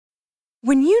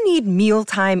When you need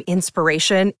mealtime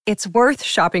inspiration, it's worth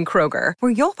shopping Kroger,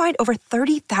 where you'll find over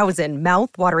 30,000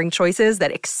 mouth-watering choices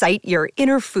that excite your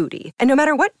inner foodie. And no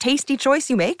matter what tasty choice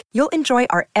you make, you'll enjoy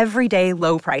our everyday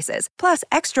low prices, plus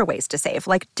extra ways to save,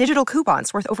 like digital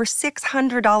coupons worth over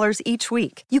 $600 each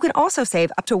week. You can also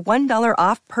save up to $1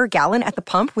 off per gallon at the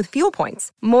pump with fuel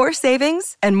points. More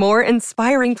savings and more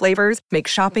inspiring flavors make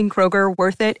shopping Kroger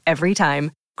worth it every time.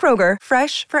 Kroger,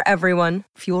 fresh for everyone.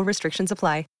 Fuel restrictions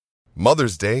apply.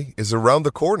 Mother's Day is around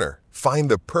the corner.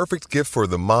 Find the perfect gift for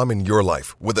the mom in your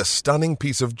life with a stunning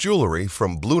piece of jewelry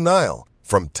from Blue Nile.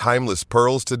 From timeless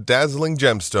pearls to dazzling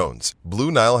gemstones,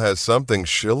 Blue Nile has something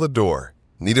she'll adore.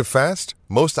 Need it fast?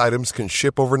 Most items can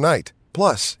ship overnight.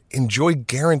 Plus, enjoy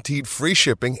guaranteed free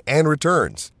shipping and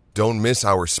returns. Don't miss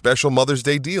our special Mother's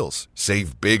Day deals.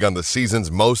 Save big on the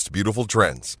season's most beautiful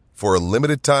trends. For a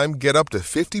limited time, get up to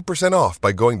 50% off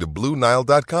by going to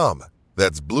BlueNile.com.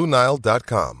 That's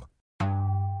BlueNile.com.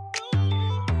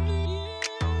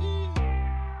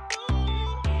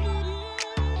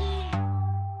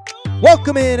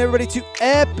 Welcome in, everybody, to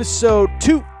episode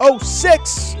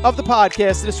 206 of the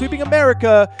podcast. It is Sweeping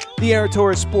America, the Aaron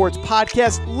Torres Sports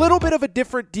Podcast. Little bit of a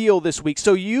different deal this week.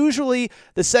 So usually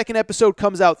the second episode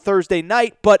comes out Thursday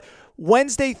night, but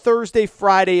Wednesday, Thursday,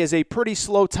 Friday is a pretty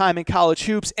slow time in college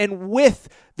hoops. And with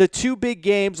the two big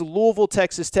games, Louisville,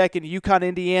 Texas Tech, and UConn,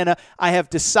 Indiana, I have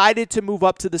decided to move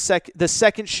up to the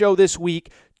second show this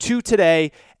week to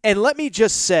today. And let me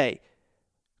just say,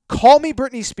 call me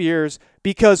Britney Spears,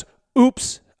 because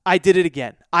oops, I did it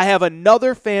again. I have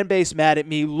another fan base mad at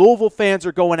me. Louisville fans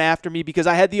are going after me because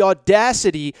I had the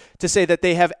audacity to say that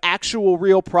they have actual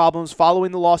real problems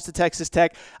following the loss to Texas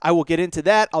Tech. I will get into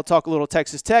that. I'll talk a little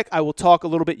Texas Tech. I will talk a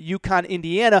little bit UConn,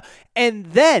 Indiana. And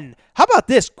then, how about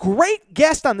this? Great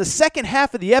guest on the second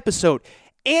half of the episode,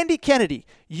 Andy Kennedy.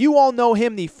 You all know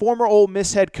him, the former Ole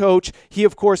Miss head coach. He,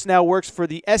 of course, now works for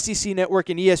the SEC Network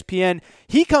and ESPN.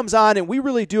 He comes on, and we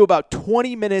really do about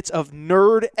 20 minutes of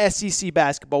nerd SEC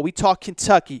basketball. We talk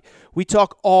Kentucky. We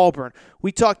talk Auburn.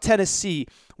 We talk Tennessee.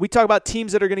 We talk about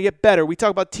teams that are going to get better. We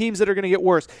talk about teams that are going to get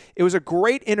worse. It was a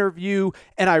great interview,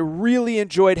 and I really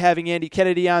enjoyed having Andy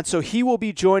Kennedy on, so he will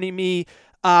be joining me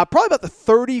probably about the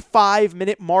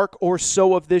 35-minute mark or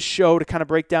so of this show to kind of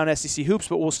break down SEC hoops,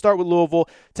 but we'll start with Louisville,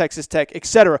 Texas Tech,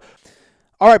 etc.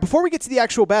 All right, before we get to the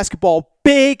actual basketball,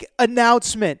 big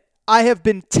announcement. I have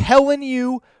been telling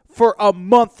you for a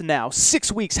month now,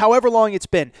 6 weeks, however long it's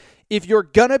been, if you're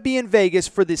going to be in Vegas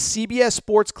for the CBS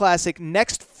Sports Classic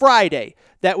next Friday,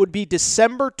 that would be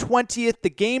December 20th. The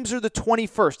games are the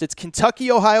 21st. It's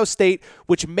Kentucky, Ohio State,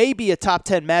 which may be a top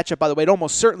 10 matchup. By the way, it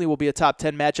almost certainly will be a top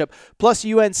 10 matchup, plus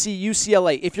UNC,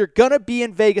 UCLA. If you're going to be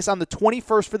in Vegas on the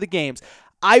 21st for the games,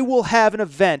 I will have an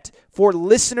event for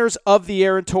listeners of the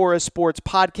Aaron Torres Sports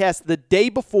Podcast the day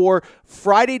before,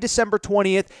 Friday, December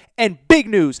 20th. And big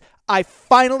news, I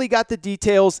finally got the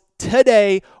details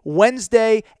today,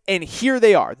 Wednesday, and here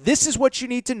they are. This is what you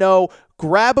need to know.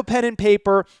 Grab a pen and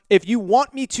paper. If you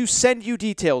want me to send you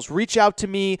details, reach out to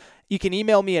me. You can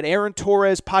email me at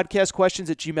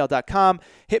aarontorrespodcastquestions@gmail.com.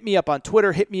 Hit me up on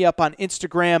Twitter. Hit me up on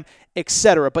Instagram,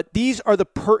 etc. But these are the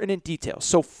pertinent details.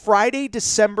 So Friday,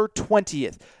 December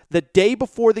 20th, the day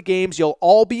before the games, you'll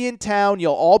all be in town.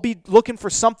 You'll all be looking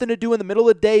for something to do in the middle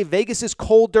of the day. Vegas is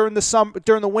cold during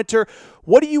the winter.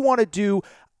 What do you want to do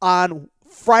on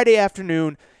Friday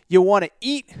afternoon? You want to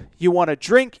eat, you want to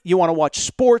drink, you want to watch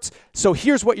sports. So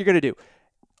here's what you're going to do.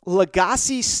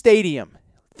 Lagasse Stadium.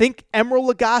 Think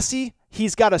Emeril Lagasse.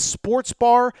 He's got a sports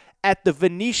bar at the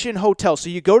Venetian Hotel. So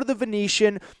you go to the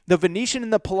Venetian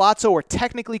and the Palazzo are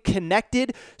technically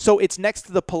connected. So it's next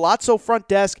to the Palazzo front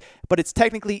desk, but it's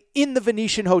technically in the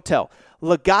Venetian Hotel.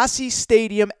 Lagasse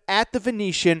Stadium at the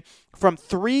Venetian from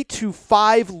 3 to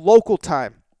 5 local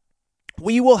time.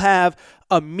 We will have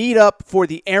a meetup for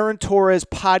the Aaron Torres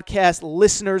Podcast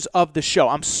listeners of the show.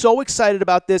 I'm so excited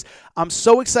about this. I'm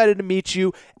so excited to meet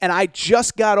you, and I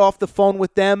just got off the phone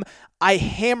with them. I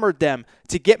hammered them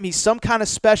to get me some kind of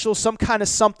special, some kind of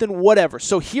something, whatever.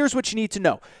 So here's what you need to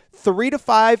know. 3 to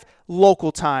 5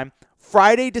 local time,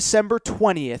 Friday, December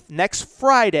 20th. Next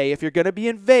Friday, if you're going to be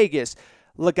in Vegas,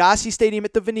 Lagasse Stadium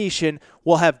at the Venetian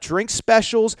will have drink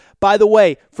specials. By the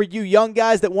way, for you young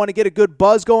guys that want to get a good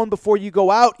buzz going before you go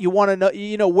out, you want to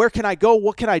know, where can I go?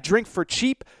 What can I drink for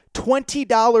cheap?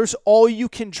 $20 all you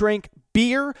can drink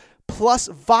beer plus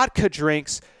vodka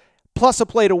drinks plus a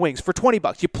plate of wings for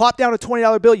 $20. You plop down a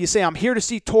 $20 bill. You say, I'm here to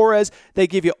see Torres. They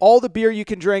give you all the beer you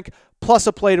can drink plus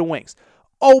a plate of wings.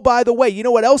 Oh, by the way, you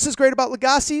know what else is great about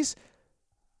Lagasse's?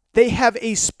 They have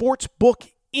a sports book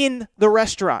in the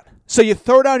restaurant. So you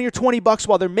throw down your $20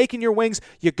 while they're making your wings.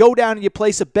 You go down and you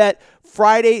place a bet.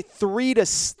 Friday, 3 to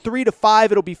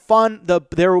 5. It'll be fun.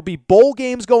 There will be bowl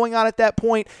games going on at that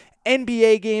point.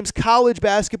 NBA games, college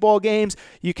basketball games.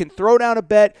 You can throw down a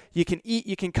bet. You can eat.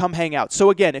 You can come hang out. So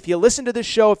again, if you listen to this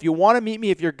show, if you want to meet me,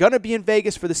 if you're going to be in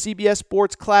Vegas for the CBS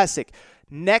Sports Classic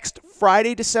next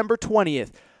Friday, December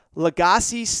 20th,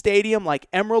 Lagasse Stadium,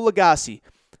 like Emeril Lagasse,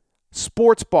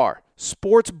 sports bar,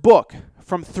 sports book.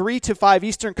 From 3 to 5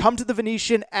 Eastern, come to the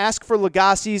Venetian, ask for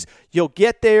Lagasse's. You'll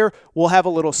get there. We'll have a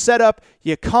little setup.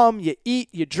 You come, you eat,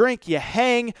 you drink, you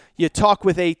hang, you talk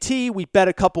with AT. We bet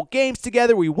a couple games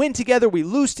together. We win together. We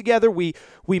lose together. We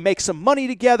make some money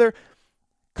together.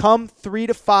 Come 3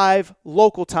 to 5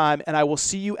 local time, and I will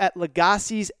see you at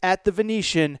Lagasse's at the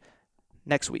Venetian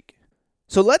next week.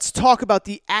 So let's talk about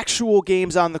the actual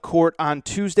games on the court on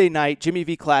Tuesday night, Jimmy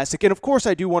V Classic. And of course,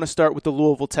 I do want to start with the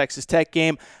Louisville-Texas Tech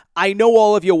game. I know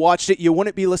all of you watched it. You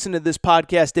wouldn't be listening to this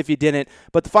podcast if you didn't.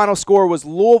 But the final score was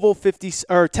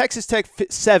Texas Tech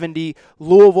 70,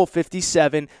 Louisville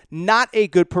 57. Not a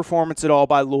good performance at all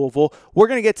by Louisville. We're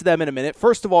going to get to them in a minute.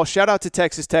 First of all, shout out to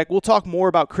Texas Tech. We'll talk more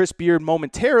about Chris Beard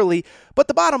momentarily. But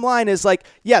the bottom line is,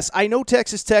 yes, I know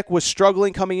Texas Tech was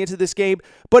struggling coming into this game,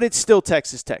 but it's still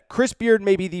Texas Tech. Chris Beard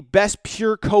may be the best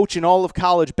pure coach in all of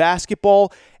college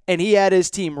basketball. And he had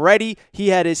his team ready, he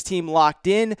had his team locked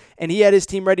in, and he had his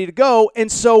team ready to go. And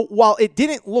so while it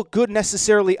didn't look good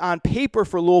necessarily on paper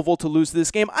for Louisville to lose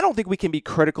this game, I don't think we can be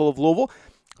critical of Louisville.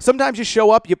 Sometimes you show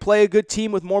up, you play a good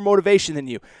team with more motivation than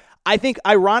you. I think,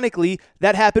 ironically,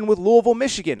 that happened with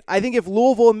Louisville-Michigan. I think if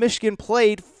Louisville and Michigan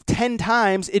played 10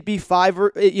 times, it'd be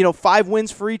 5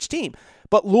 wins for each team.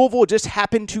 But Louisville just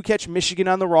happened to catch Michigan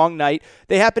on the wrong night.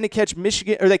 They happened to catch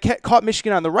Michigan, or they caught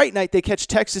Michigan on the right night. They catch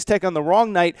Texas Tech on the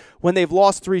wrong night when they've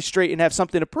lost 3 straight and have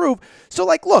something to prove. So,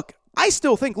 look, I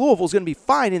still think Louisville's going to be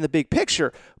fine in the big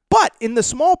picture. But in the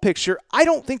small picture, I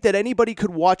don't think that anybody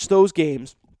could watch those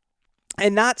games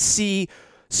and not see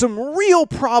some real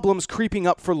problems creeping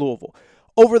up for Louisville.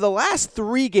 Over the last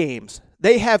 3 games,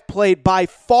 they have played by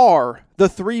far the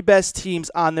 3 best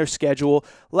teams on their schedule.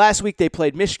 Last week they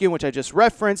played Michigan, which I just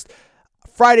referenced.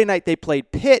 Friday night they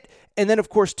played Pitt. And then, of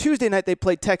course, Tuesday night they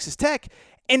played Texas Tech.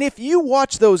 And if you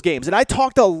watch those games, and I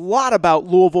talked a lot about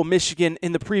Louisville, Michigan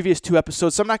in the previous 2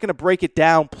 episodes, so I'm not going to break it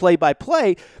down play by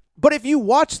play. But if you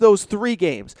watch those 3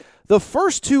 games, the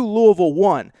first 2 Louisville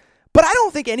won. But I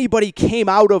don't think anybody came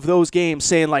out of those games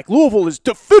saying, Louisville is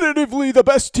definitively the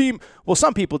best team. Well,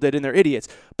 some people did, and they're idiots.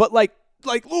 But,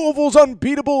 Louisville's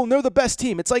unbeatable and they're the best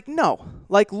team. It's no.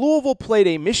 Louisville played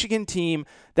a Michigan team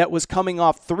that was coming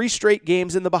off 3 straight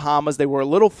games in the Bahamas. They were a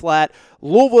little flat.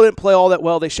 Louisville didn't play all that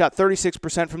well. They shot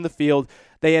 36% from the field.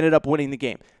 They ended up winning the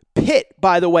game. Pitt,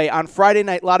 by the way, on Friday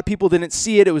night, a lot of people didn't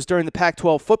see it. It was during the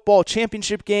Pac-12 football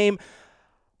championship game.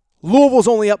 Louisville's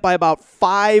only up by about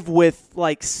 5 with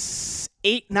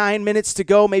 8-9 minutes to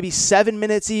go, maybe 7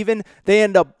 minutes even. They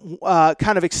end up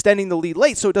kind of extending the lead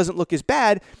late, so it doesn't look as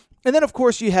bad. And then, of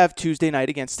course, you have Tuesday night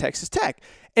against Texas Tech.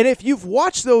 And if you've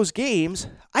watched those games,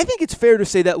 I think it's fair to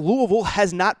say that Louisville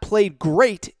has not played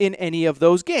great in any of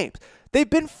those games. They've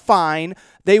been fine.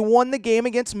 They won the game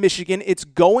against Michigan. It's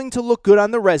going to look good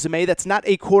on the resume. That's not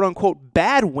a quote-unquote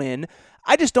bad win.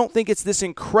 I just don't think it's this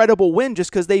incredible win just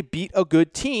because they beat a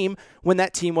good team when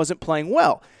that team wasn't playing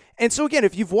well. And so, again,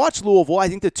 if you've watched Louisville, I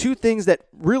think the 2 things that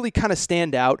really kind of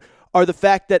stand out are the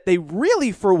fact that they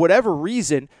really, for whatever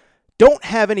reason, don't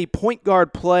have any point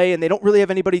guard play, and they don't really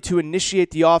have anybody to initiate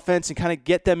the offense and kind of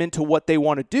get them into what they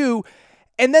want to do.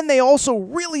 And then they also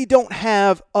really don't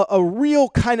have a real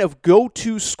kind of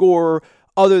go-to scorer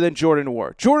other than Jordan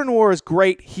Nwora. Jordan Nwora is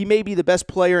great. He may be the best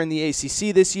player in the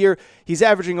ACC this year. He's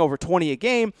averaging over 20 a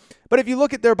game. But if you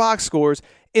look at their box scores,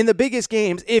 in the biggest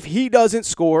games, if he doesn't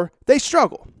score, they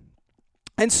struggle.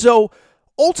 And so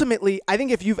ultimately, I think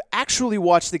if you've actually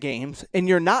watched the games and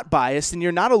you're not biased and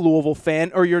you're not a Louisville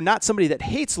fan or you're not somebody that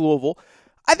hates Louisville,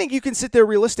 I think you can sit there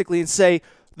realistically and say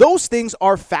those things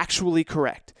are factually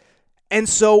correct. And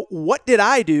so what did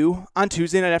I do on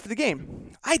Tuesday night after the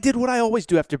game? I did what I always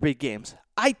do after big games.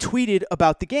 I tweeted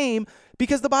about the game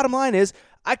because the bottom line is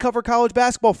I cover college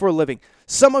basketball for a living.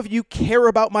 Some of you care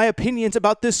about my opinions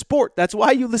about this sport. That's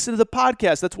why you listen to the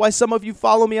podcast. That's why some of you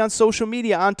follow me on social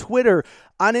media, on Twitter,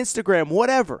 on Instagram,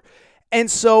 whatever.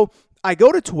 And so I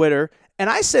go to Twitter and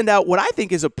I send out what I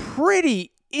think is a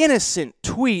pretty innocent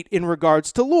tweet in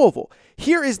regards to Louisville.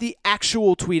 Here is the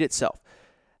actual tweet itself.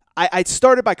 I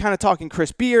started by kind of talking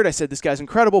Chris Beard. I said, this guy's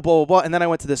incredible, blah, blah, blah. And then I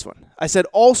went to this one. I said,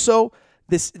 also,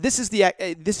 this is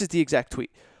the exact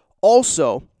tweet.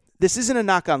 Also, this isn't a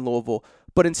knock on Louisville,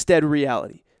 but instead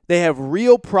reality. They have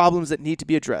real problems that need to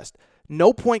be addressed.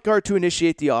 no point guard to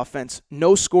initiate the offense,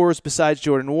 no scorers besides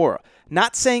Jordan Nwora.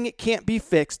 Not saying it can't be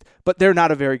fixed, but they're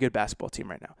not a very good basketball team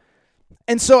right now.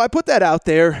 And so I put that out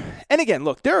there. And again,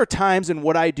 look, there are times in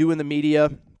what I do in the media,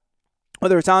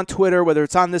 whether it's on Twitter, whether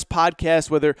it's on this podcast,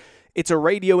 whether it's a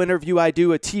radio interview I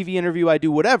do, a TV interview I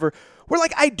do, whatever, where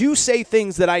like I do say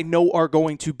things that I know are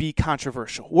going to be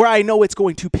controversial, where I know it's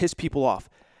going to piss people off.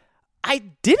 I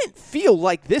didn't feel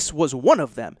like this was one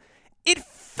of them. It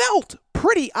felt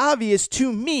pretty obvious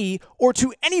to me or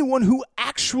to anyone who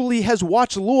actually has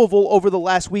watched Louisville over the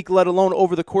last week, let alone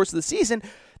over the course of the season,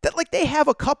 that like they have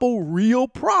a couple real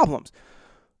problems.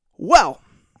 Well,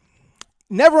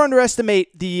 never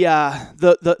underestimate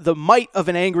the might of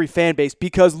an angry fan base,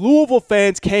 because Louisville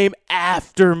fans came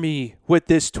after me with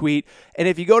this tweet. And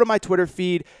if you go to my Twitter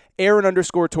feed,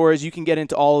 Aaron_Torres, you can get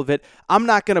into all of it. I'm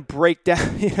not going to break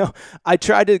down, I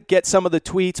tried to get some of the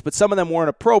tweets, but some of them weren't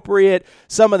appropriate.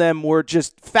 Some of them were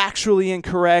just factually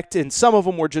incorrect, and some of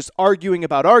them were just arguing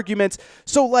about arguments.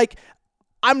 So, like,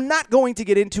 I'm not going to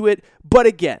get into it, but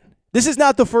again, this is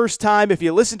not the first time, if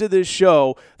you listen to this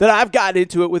show, that I've gotten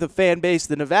into it with a fan base.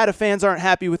 The Nevada fans aren't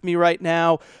happy with me right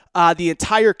now. The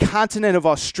entire continent of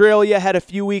Australia had a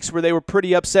few weeks where they were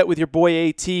pretty upset with your boy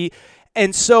AT.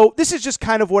 And so this is just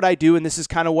kind of what I do, and this is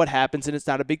kind of what happens, and it's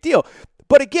not a big deal.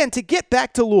 But again, to get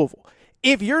back to Louisville,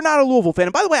 if you're not a Louisville fan,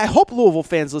 and by the way, I hope Louisville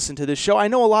fans listen to this show. I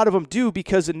know a lot of them do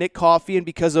because of Nick Coffey and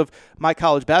because of my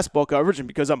college basketball coverage and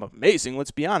because I'm amazing,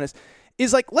 let's be honest,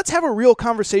 is like, let's have a real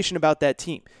conversation about that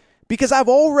team. Because I've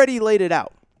already laid it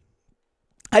out.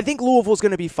 I think Louisville's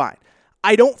going to be fine.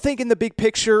 I don't think in the big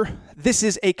picture this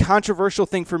is a controversial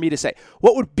thing for me to say.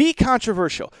 What would be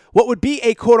controversial, what would be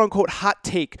a quote-unquote hot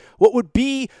take, what would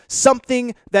be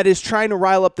something that is trying to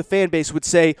rile up the fan base would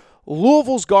say,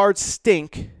 Louisville's guards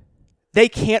stink, they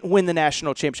can't win the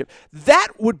national championship. That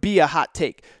would be a hot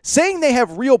take. Saying they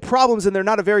have real problems and they're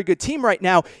not a very good team right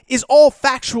now is all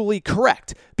factually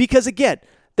correct. Because again,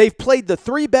 they've played the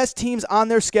three best teams on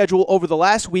their schedule over the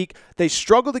last week. They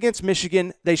struggled against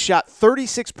Michigan. They shot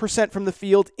 36% from the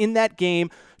field in that game.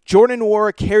 Jordan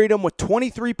Nwora carried them with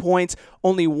 23 points.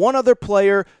 Only one other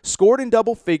player scored in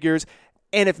double figures.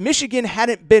 And if Michigan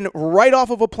hadn't been right off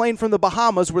of a plane from the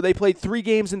Bahamas where they played 3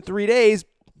 games in 3 days,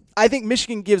 I think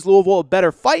Michigan gives Louisville a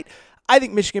better fight. I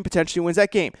think Michigan potentially wins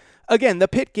that game. Again, the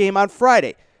Pitt game on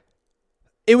Friday.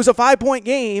 It was a 5-point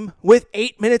game with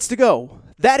 8 minutes to go.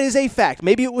 That is a fact.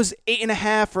 Maybe it was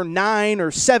 8.5 or 9 or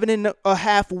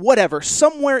 7.5, whatever.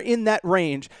 Somewhere in that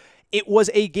range, it was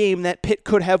a game that Pitt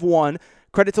could have won.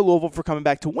 Credit to Louisville for coming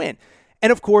back to win.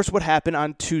 And, of course, what happened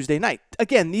on Tuesday night.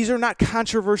 Again, these are not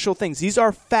controversial things. These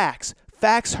are facts.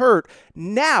 Facts hurt.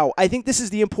 Now, I think this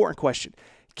is the important question.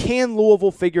 Can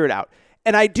Louisville figure it out?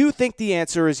 And I do think the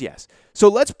answer is yes. So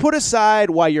let's put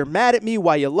aside why you're mad at me,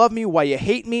 why you love me, why you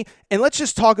hate me, and let's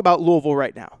just talk about Louisville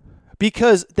right now.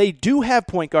 Because they do have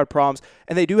point guard problems,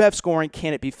 and they do have scoring.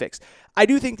 Can it be fixed? I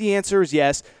do think the answer is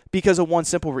yes, because of one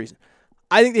simple reason.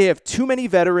 I think they have too many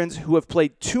veterans who have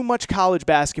played too much college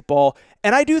basketball,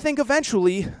 and I do think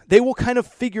eventually they will kind of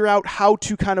figure out how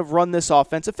to kind of run this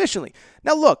offense efficiently.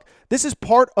 Now look, this is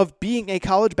part of being a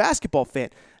college basketball fan.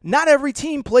 Not every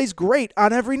team plays great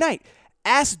on every night.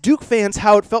 Ask Duke fans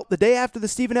how it felt the day after the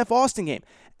Stephen F. Austin game.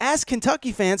 Ask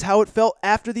Kentucky fans how it felt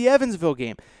after the Evansville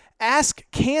game. Ask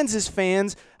Kansas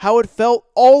fans how it felt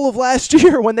all of last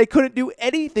year when they couldn't do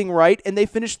anything right and they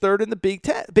finished third in the Big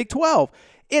 12.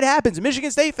 It happens.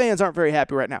 Michigan State fans aren't very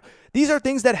happy right now. These are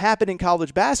things that happen in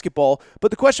college basketball,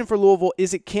 but the question for Louisville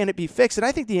is, can it be fixed? And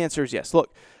I think the answer is yes.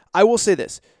 Look, I will say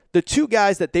this. The two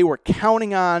guys that they were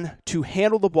counting on to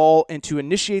handle the ball and to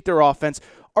initiate their offense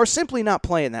are simply not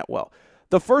playing that well.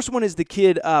 The first one is the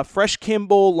kid, Fresh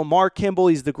Kimball, Lamar Kimball.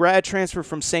 He's the grad transfer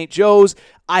from St. Joe's.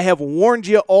 I have warned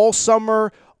you all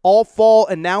summer, all fall,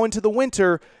 and now into the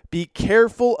winter, be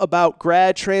careful about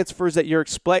grad transfers that you're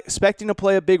expecting to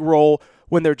play a big role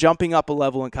when they're jumping up a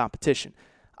level in competition.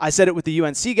 I said it with the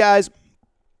UNC guys.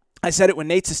 I said it when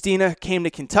Nate Sestina came to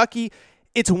Kentucky.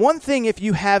 It's one thing if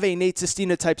you have a Nate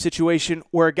Sestina type situation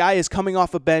where a guy is coming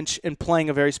off a bench and playing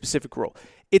a very specific role.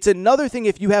 It's another thing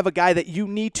if you have a guy that you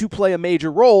need to play a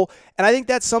major role, and I think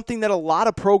that's something that a lot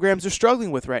of programs are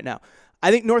struggling with right now.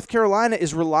 I think North Carolina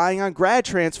is relying on grad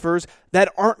transfers that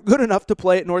aren't good enough to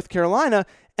play at North Carolina,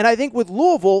 and I think with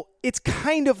Louisville, it's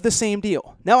kind of the same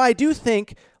deal. Now, I do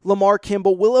think Lamar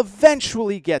Kimball will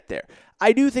eventually get there.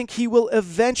 I do think he will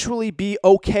eventually be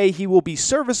okay. He will be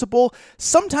serviceable.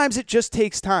 Sometimes it just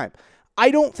takes time. I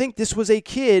don't think this was a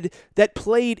kid that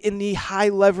played in the high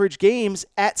leverage games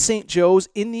at St. Joe's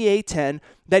in the A-10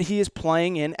 that he is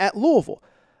playing in at Louisville.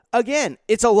 again,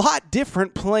 it's a lot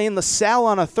different playing LaSalle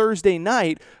on a Thursday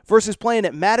night versus playing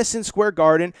at Madison Square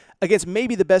Garden against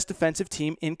maybe the best defensive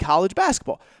team in college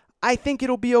basketball. I think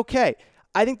it'll be okay.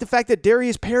 I think the fact that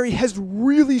Darius Perry has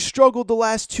really struggled the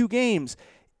last 2 games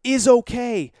is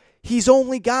okay. He's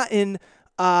only gotten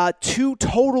 2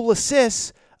 total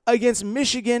assists against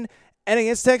Michigan and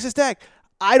against Texas Tech.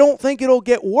 I don't think it'll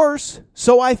get worse,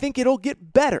 so I think it'll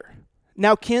get better.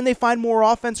 Now, can they find more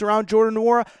offense around Jordan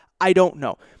Nwora? I don't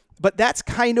know. But that's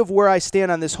kind of where I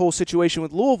stand on this whole situation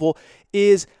with Louisville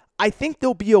is I think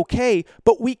they'll be okay,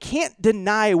 but we can't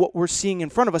deny what we're seeing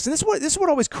in front of us. And this is what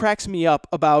always cracks me up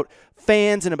about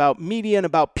fans and about media and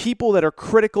about people that are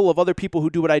critical of other people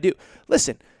who do what I do.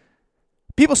 Listen,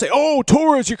 people say, oh,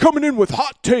 Torres, you're coming in with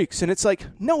hot takes. And it's like,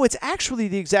 no, it's actually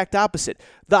the exact opposite.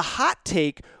 The hot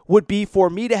take would be for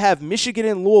me to have Michigan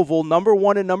and Louisville number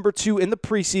 1 and number 2 in the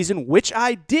preseason, which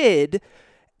I did,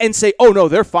 and say, oh, no,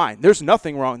 they're fine. There's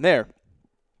nothing wrong there.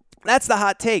 That's the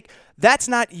hot take. That's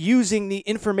not using the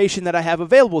information that I have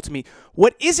available to me.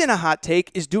 What isn't a hot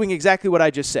take is doing exactly what I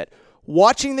just said.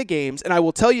 Watching the games, and I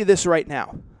will tell you this right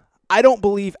now. I don't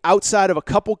believe outside of a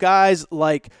couple guys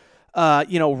like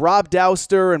Rob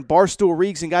Douster and Barstool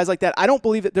Reegs and guys like that, I don't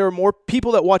believe that there are more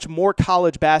people that watch more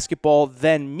college basketball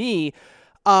than me.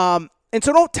 And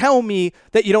so don't tell me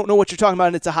that you don't know what you're talking about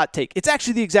and it's a hot take. It's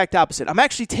actually the exact opposite. I'm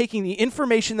actually taking the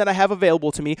information that I have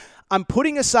available to me. I'm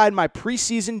putting aside my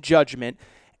preseason judgment,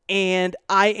 and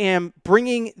I am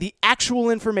bringing the actual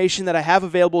information that I have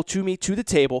available to me to the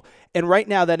table. And right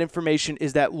now that information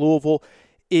is that Louisville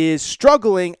is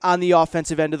struggling on the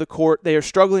offensive end of the court. They are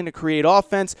struggling to create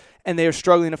offense, and they are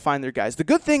struggling to find their guys. The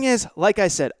good thing is, like I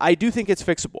said, I do think it's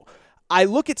fixable. I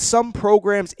look at some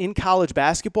programs in college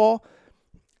basketball,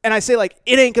 and I say,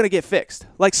 it ain't going to get fixed.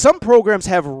 Some programs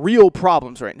have real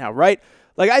problems right now, right?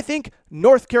 I think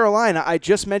North Carolina, I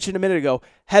just mentioned a minute ago,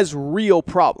 has real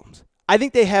problems. I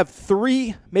think they have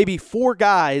 3, maybe 4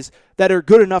 guys that are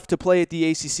good enough to play at the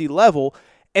ACC level,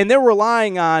 and they're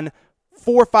relying on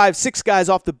 4, 5, 6 guys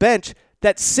off the bench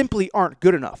that simply aren't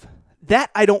good enough.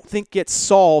 That I don't think gets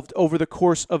solved over the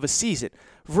course of a season.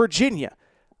 Virginia,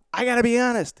 I got to be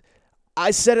honest.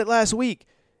 I said it last week.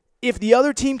 If the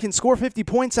other team can score 50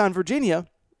 points on Virginia,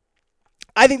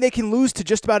 I think they can lose to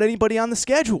just about anybody on the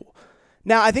schedule.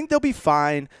 Now, I think they'll be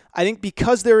fine. I think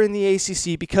because they're in the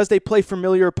ACC, because they play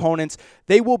familiar opponents,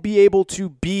 they will be able to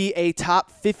be a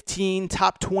top 15,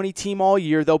 top 20 team all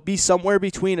year. They'll be somewhere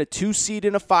between a 2 seed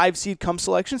and a 5 seed come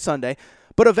Selection Sunday.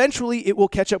 But eventually it will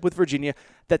catch up with Virginia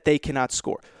that they cannot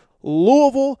score.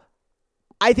 Louisville,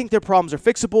 I think their problems are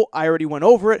fixable. I already went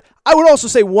over it. I would also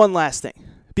say one last thing,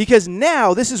 because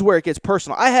now this is where it gets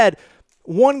personal. I had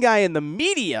one guy in the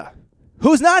media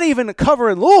who's not even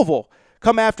covering Louisville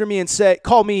come after me and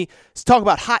talk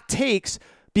about hot takes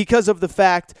because of the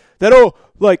fact that,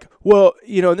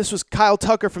 and this was Kyle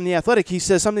Tucker from The Athletic. He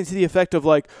says something to the effect of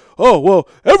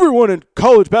everyone in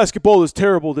college basketball is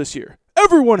terrible this year.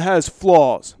 Everyone has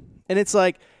flaws. And it's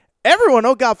everyone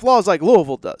don't got flaws like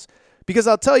Louisville does. Because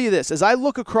I'll tell you this, as I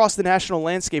look across the national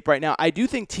landscape right now, I do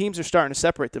think teams are starting to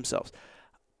separate themselves.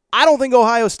 I don't think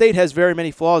Ohio State has very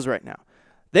many flaws right now.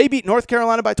 They beat North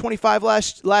Carolina by 25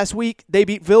 last week. They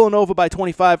beat Villanova by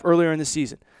 25 earlier in the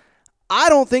season. I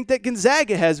don't think that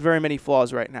Gonzaga has very many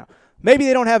flaws right now. Maybe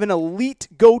they don't have an elite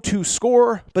go-to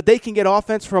scorer, but they can get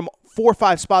offense from 4 or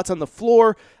 5 spots on the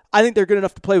floor. I think they're good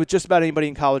enough to play with just about anybody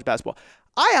in college basketball.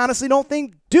 I honestly don't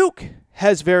think Duke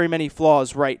has very many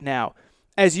flaws right now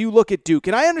as you look at Duke.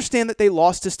 And I understand that they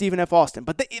lost to Stephen F. Austin,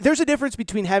 but there's a difference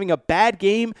between having a bad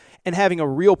game and having a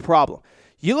real problem.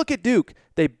 You look at Duke,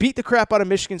 they beat the crap out of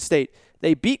Michigan State.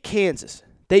 They beat Kansas.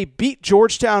 They beat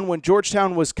Georgetown when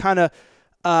Georgetown was kind of,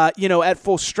 at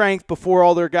full strength before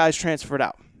all their guys transferred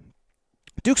out.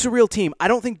 Duke's a real team. I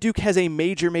don't think Duke has a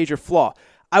major flaw.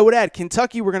 I would add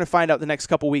Kentucky, we're going to find out the next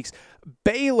couple weeks.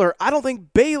 Baylor, I don't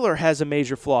think Baylor has a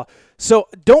major flaw. So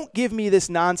don't give me this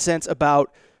nonsense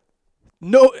about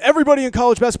everybody in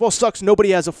college basketball sucks, nobody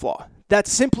has a flaw.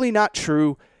 That's simply not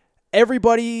true.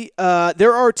 Everybody,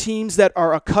 there are teams that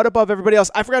are a cut above everybody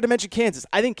else. I forgot to mention Kansas.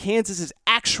 I think Kansas is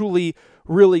actually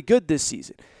really good this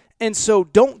season. And so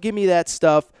don't give me that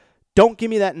stuff. Don't give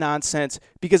me that nonsense,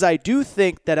 because I do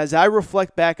think that as I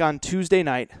reflect back on Tuesday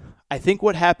night, I think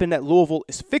what happened at Louisville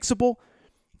is fixable.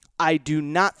 I do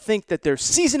not think that their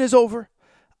season is over.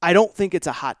 I don't think it's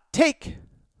a hot take,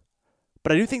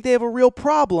 but I do think they have a real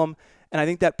problem, and I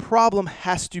think that problem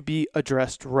has to be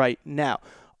addressed right now.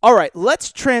 All right,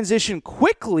 let's transition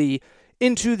quickly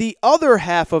into the other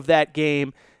half of that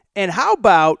game. And how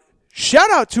about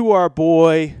shout out to our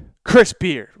boy Chris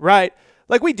Beard, right?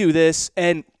 We do this,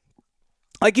 and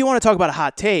Like, you want to talk about a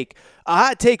hot take. A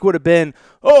hot take would have been,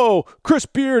 oh, Chris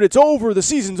Beard, it's over. The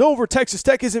season's over. Texas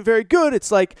Tech isn't very good.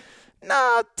 It's like,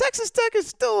 nah, Texas Tech is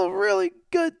still a really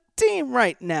good team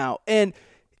right now. And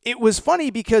it was funny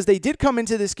because they did come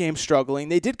into this game struggling.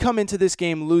 They did come into this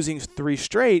game losing 3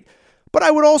 straight. But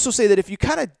I would also say that if you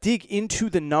kind of dig into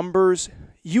the numbers,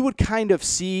 you would kind of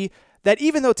see that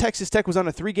even though Texas Tech was on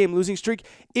a 3-game losing streak,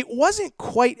 it wasn't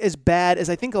quite as bad as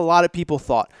I think a lot of people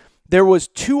thought. There was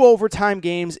 2 overtime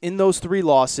games in those 3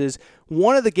 losses.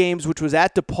 One of the games, which was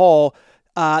at DePaul,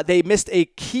 they missed a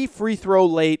key free throw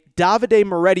late. Davide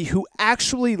Moretti, who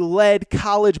actually led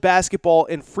college basketball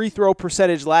in free throw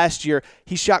percentage last year,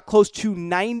 he shot close to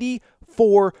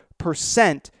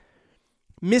 94%.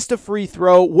 Missed a free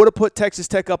throw, would have put Texas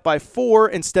Tech up by 4.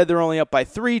 Instead, they're only up by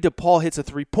 3. DePaul hits a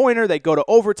 3-pointer. They go to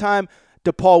overtime.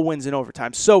 DePaul wins in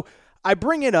overtime. So I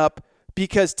bring it up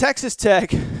because Texas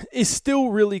Tech is still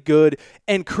really good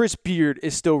and Chris Beard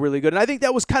is still really good. And I think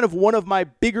that was kind of one of my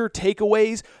bigger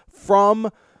takeaways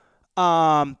from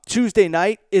Tuesday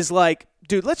night is like,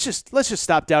 dude, let's just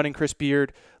stop doubting Chris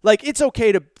Beard. Like, it's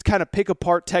okay to kind of pick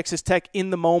apart Texas Tech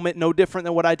in the moment, no different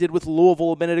than what I did with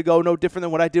Louisville a minute ago, no different than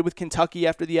what I did with Kentucky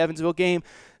after the Evansville game,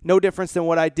 no difference than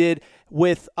what I did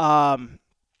with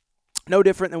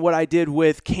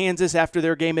Kansas after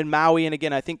their game in Maui. And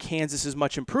again, I think Kansas is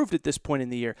much improved at this point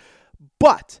in the year.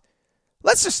 But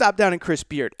let's just stop down in Chris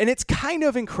Beard. And it's kind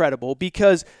of incredible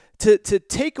because to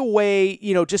take away,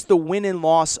 just the win and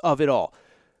loss of it all,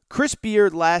 Chris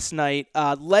Beard last night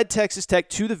led Texas Tech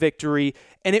to the victory,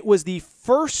 and it was the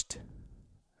first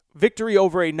victory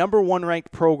over a number 1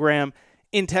 ranked program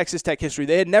in Texas Tech history.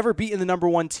 They had never beaten the number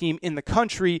 1 team in the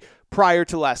country prior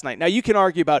to last night. Now, you can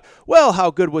argue about, well, how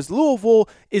good was Louisville?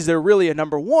 Is there really a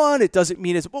number 1? It doesn't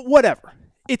mean it's, but whatever.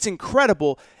 It's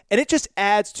incredible, and it just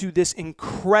adds to this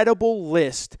incredible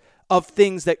list of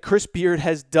things that Chris Beard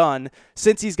has done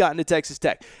since he's gotten to Texas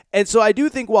Tech. And so I do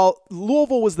think while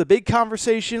Louisville was the big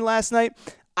conversation last night,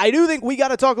 I do think we got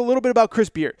to talk a little bit about Chris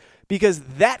Beard because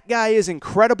that guy is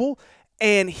incredible.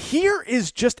 And here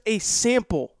is just a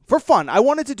sample for fun. I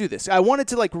wanted to do this. I wanted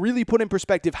to really put in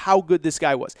perspective how good this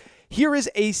guy was. Here is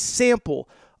a sample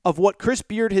of what Chris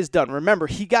Beard has done. Remember,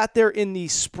 he got there in the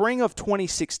spring of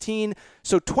 2016.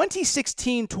 So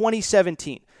 2016,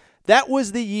 2017. That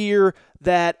was the year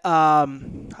that,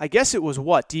 I guess it was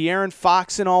De'Aaron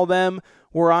Fox and all them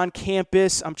were on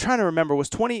campus. I'm trying to remember. It was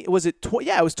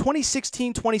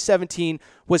 2016, 2017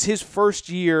 was his first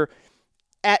year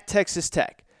at Texas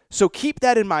Tech. So keep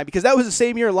that in mind because that was the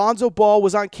same year Lonzo Ball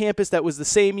was on campus. That was the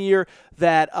same year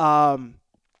that De'Aaron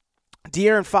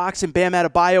Fox and Bam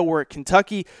Adebayo were at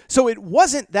Kentucky. So it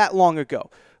wasn't that long ago.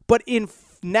 But in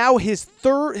now his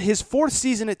 4th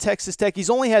season at Texas Tech, he's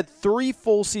only had 3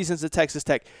 full seasons at Texas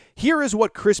Tech. Here is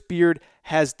what Chris Beard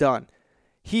has done.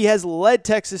 He has led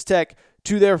Texas Tech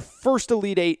to their first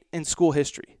Elite 8 in school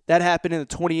history. That happened in the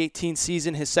 2018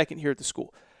 season, his second year at the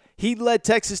school. He led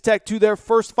Texas Tech to their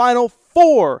first Final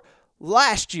Four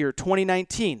last year,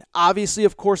 2019. Obviously,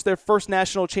 of course, their first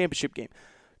national championship game.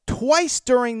 Twice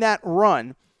during that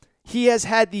run, he has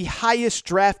had the highest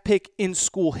draft pick in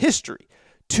school history.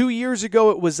 2 years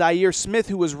ago, it was Zaire Smith,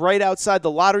 who was right outside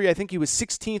the lottery. I think he was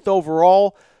 16th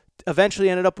overall, eventually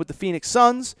ended up with the Phoenix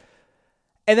Suns.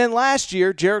 And then last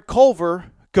year, Jarrett Culver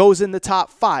goes in the top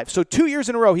 5. So 2 years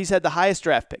in a row, he's had the highest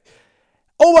draft pick.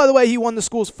 Oh, by the way, he won the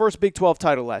school's first Big 12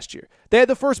 title last year. They had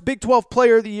the first Big 12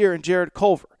 player of the year in Jarrett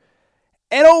Culver.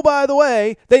 And oh, by the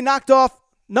way, they knocked off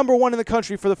number 1 in the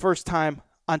country for the first time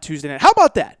on Tuesday night. How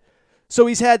about that? So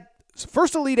he's had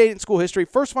first Elite 8 in school history,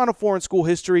 first Final Four in school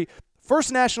history,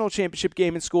 first national championship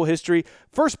game in school history,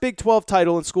 first Big 12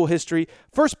 title in school history,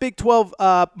 first Big 12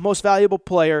 most valuable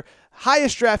player,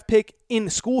 highest draft pick in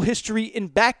school history in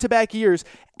back-to-back years.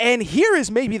 And here is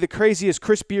maybe the craziest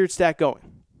Chris Beard stat going.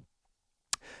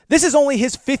 This is only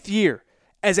his 5th year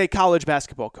as a college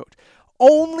basketball coach.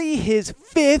 Only his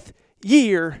 5th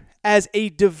year as a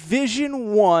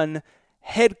Division I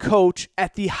head coach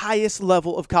at the highest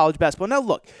level of college basketball. Now,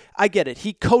 look, I get it.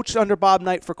 He coached under Bob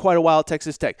Knight for quite a while at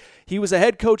Texas Tech. He was a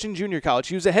head coach in junior college.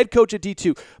 He was a head coach at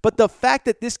D2. But the fact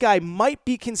that this guy might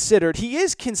be considered, he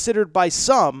is considered by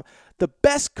some, the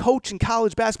best coach in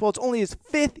college basketball, it's only his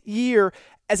 5th year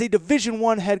as a Division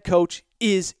I head coach,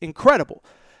 is incredible.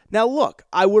 Now, look,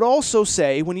 I would also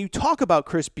say when you talk about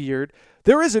Chris Beard,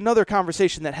 there is another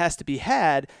conversation that has to be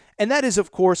had, and that is, of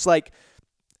course,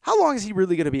 how long is he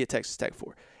really going to be at Texas Tech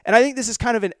for? And I think this is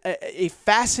kind of a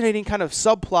fascinating kind of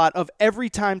subplot of every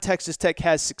time Texas Tech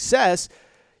has success,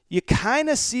 you kind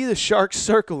of see the sharks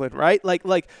circling, right?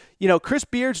 Chris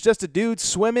Beard's just a dude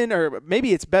swimming, or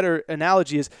maybe it's better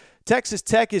analogy is Texas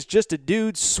Tech is just a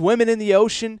dude swimming in the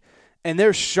ocean, and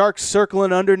there's sharks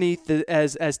circling underneath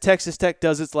as Texas Tech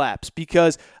does its laps.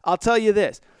 Because I'll tell you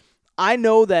this, I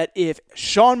know that if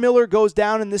Sean Miller goes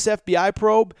down in this FBI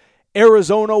probe,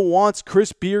 Arizona wants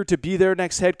Chris Beard to be their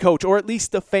next head coach, or at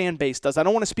least the fan base does. I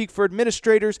don't want to speak for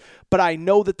administrators, but I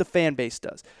know that the fan base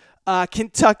does.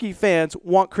 Kentucky fans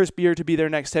want Chris Beard to be their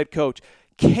next head coach.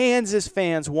 Kansas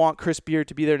fans want Chris Beard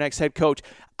to be their next head coach.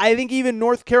 I think even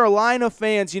North Carolina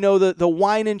fans, the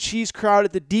wine and cheese crowd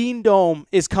at the Dean Dome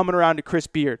is coming around to Chris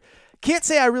Beard. Can't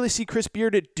say I really see Chris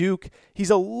Beard at Duke.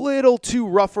 He's a little too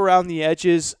rough around the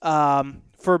edges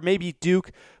for maybe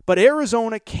Duke. But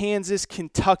Arizona, Kansas,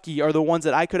 Kentucky are the ones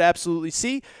that I could absolutely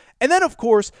see. And then, of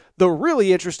course, the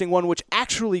really interesting one, which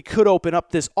actually could open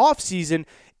up this offseason,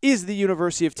 is the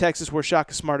University of Texas, where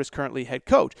Shaka Smart is currently head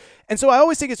coach. And so I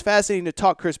always think it's fascinating to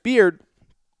talk Chris Beard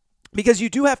because you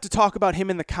do have to talk about him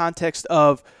in the context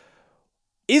of,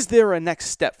 is there a next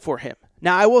step for him?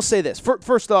 Now, I will say this.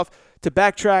 First off, to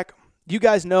backtrack, you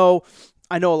guys know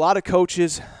I know a lot of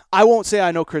coaches. I won't say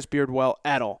I know Chris Beard well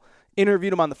at all.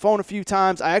 Interviewed him on the phone a few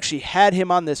times. I actually had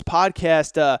him on this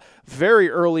podcast very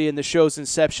early in the show's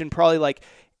inception, probably like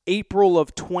April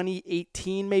of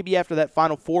 2018, maybe after that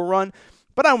Final Four run.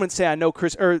 But I wouldn't say I know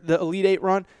Chris, or the Elite Eight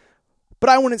run, but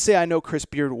I wouldn't say I know Chris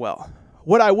Beard well.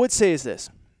 What I would say is this.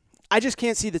 I just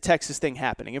can't see the Texas thing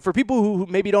happening. And for people who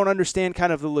maybe don't understand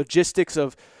kind of the logistics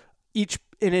of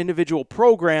an individual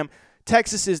program,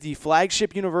 Texas is the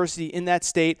flagship university in that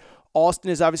state. Austin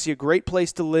is obviously a great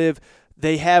place to live.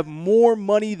 They have more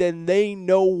money than they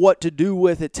know what to do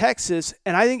with at Texas.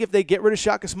 And I think if they get rid of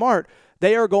Shaka Smart,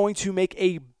 they are going to make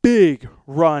a big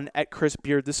run at Chris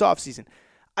Beard this offseason.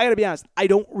 I got to be honest, I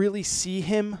don't really see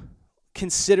him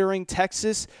considering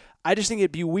Texas. I just think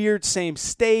it'd be weird, same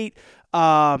state,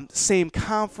 same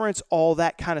conference, all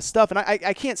that kind of stuff. And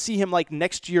I can't see him like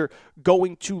next year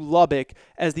going to Lubbock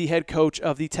as the head coach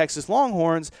of the Texas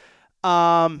Longhorns.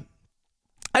 I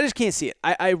just can't see it.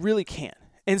 I really can't.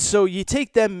 And so you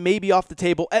take them maybe off the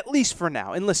table, at least for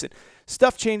now. And listen,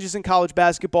 stuff changes in college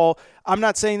basketball. I'm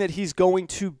not saying that he's going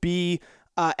to be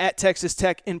at Texas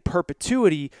Tech in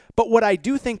perpetuity, but what I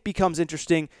do think becomes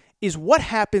interesting is what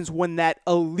happens when that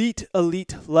elite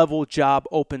level job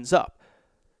opens up.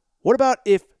 What about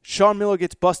if Sean Miller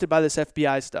gets busted by this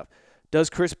FBI stuff? Does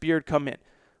Chris Beard come in?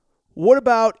 What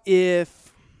about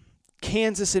if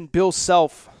Kansas and Bill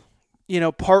Self,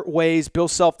 part ways? Bill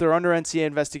Self, they're under NCAA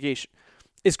investigation.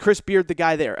 Is Chris Beard the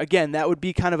guy there? Again, that would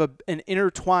be kind of an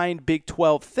intertwined Big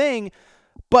 12 thing,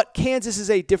 but Kansas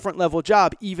is a different level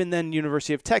job even than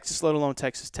University of Texas, let alone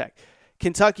Texas Tech.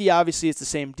 Kentucky, obviously, it's the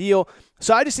same deal.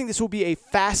 So I just think this will be a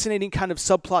fascinating kind of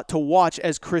subplot to watch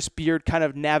as Chris Beard kind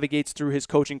of navigates through his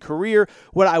coaching career.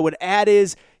 What I would add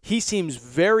is he seems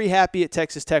very happy at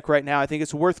Texas Tech right now. I think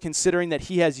it's worth considering that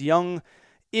he has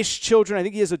young-ish children. I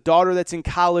think he has a daughter that's in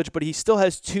college, but he still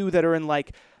has two that are in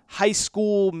like high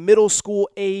school, middle school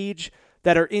age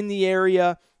that are in the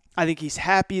area. I think he's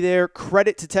happy there.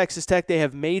 Credit to Texas Tech. They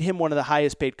have made him one of the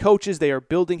highest paid coaches. They are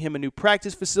building him a new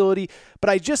practice facility. But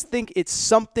I just think it's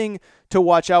something to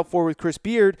watch out for with Chris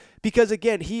Beard because,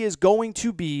 again, he is going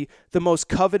to be the most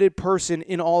coveted person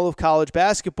in all of college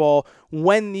basketball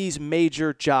when these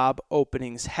major job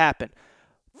openings happen.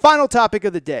 Final topic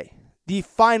of the day, the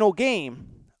final game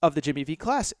of the Jimmy V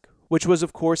Classic, which was,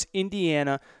 of course,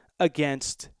 Indiana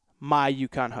against my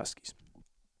UConn Huskies.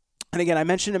 And again, I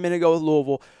mentioned a minute ago with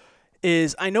Louisville,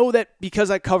 is I know that because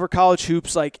I cover college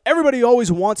hoops, like everybody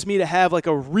always wants me to have like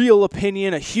a real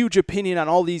opinion, a huge opinion on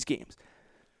all these games.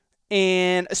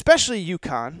 And especially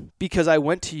UConn, because I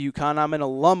went to UConn, I'm an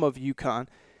alum of UConn.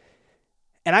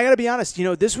 And I got to be honest,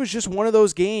 this was just one of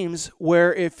those games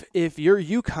where if you're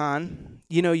UConn,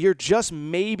 you're just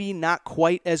maybe not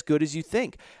quite as good as you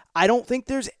think. I don't think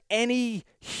there's any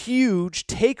huge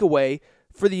takeaway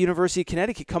for the University of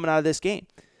Connecticut coming out of this game.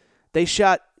 They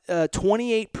shot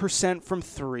 28% from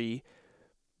three.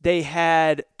 They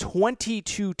had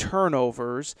 22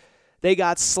 turnovers. They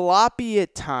got sloppy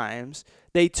at times.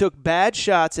 They took bad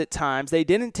shots at times. They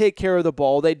didn't take care of the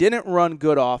ball. They didn't run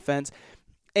good offense.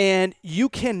 And you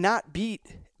cannot beat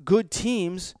good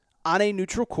teams on a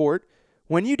neutral court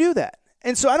when you do that.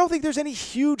 And so I don't think there's any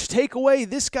huge takeaway.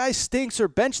 This guy stinks or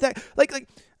bench that. Like,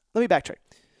 let me backtrack.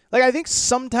 Like, I think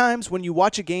sometimes when you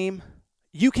watch a game,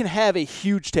 you can have a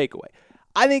huge takeaway.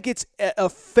 I think it's a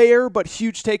fair but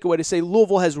huge takeaway to say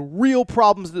Louisville has real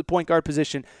problems at the point guard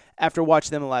position after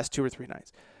watching them the last 2 or 3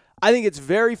 nights. I think it's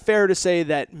very fair to say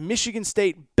that Michigan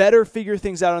State better figure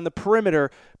things out on the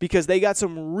perimeter because they got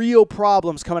some real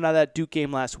problems coming out of that Duke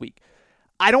game last week.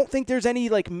 I don't think there's any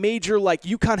major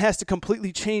UConn has to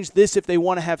completely change this if they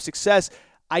want to have success.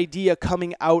 idea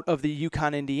coming out of the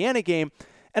UConn-Indiana game.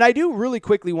 And I do really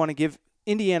quickly want to give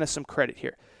Indiana some credit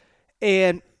here.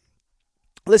 And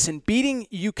listen, beating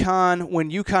UConn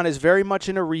when UConn is very much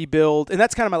in a rebuild, and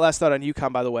that's kind of my last thought on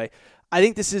UConn, by the way. I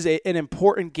think this is an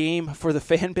important game for the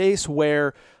fan base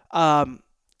where,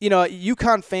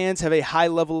 UConn fans have a high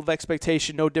level of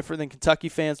expectation, no different than Kentucky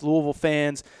fans, Louisville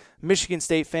fans, Michigan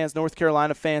State fans, North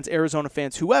Carolina fans, Arizona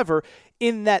fans, whoever,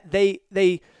 in that they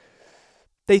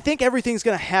think everything's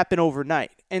going to happen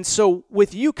overnight. And so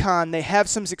with UConn, they have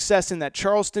some success in that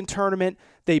Charleston tournament.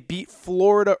 They beat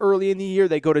Florida early in the year.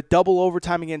 They go to double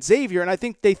overtime against Xavier, and I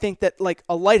think they think that like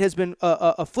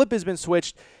a flip has been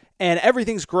switched, and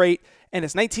everything's great, and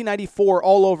it's 1994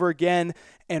 all over again,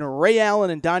 and Ray Allen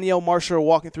and Donyell Marshall are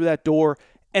walking through that door,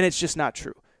 and it's just not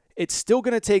true. It's still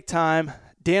going to take time.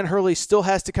 Dan Hurley still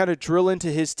has to kind of drill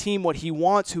into his team what he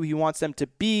wants, who he wants them to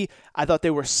be. I thought they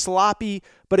were sloppy,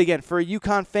 but again, for a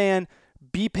UConn fan,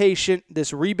 be patient.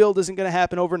 This rebuild isn't going to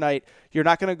happen overnight. You're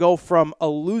not going to go from a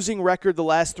losing record the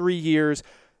last 3 years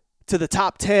to the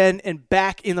top 10 and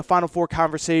back in the Final Four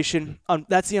conversation.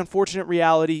 That's the unfortunate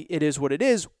reality. It is what it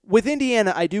is. With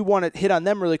Indiana, I do want to hit on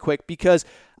them really quick because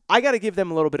I got to give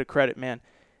them a little bit of credit, man.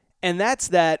 And that's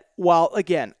that while,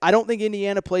 again, I don't think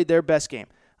Indiana played their best game.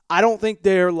 I don't think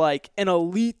they're like an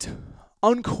elite,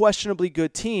 unquestionably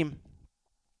good team.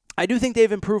 I do think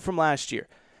they've improved from last year.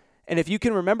 And if you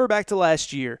can remember back to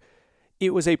last year,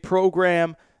 it was a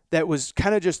program that was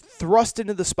kind of just thrust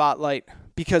into the spotlight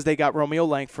because they got Romeo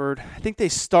Langford. I think they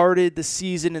started the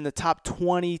season in the top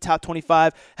 20, top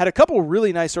 25, had a couple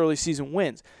really nice early season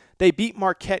wins. They beat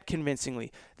Marquette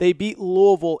convincingly. They beat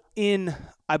Louisville in,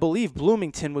 I believe,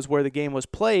 Bloomington was where the game was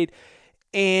played.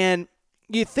 And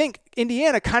you think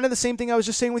Indiana, kind of the same thing I was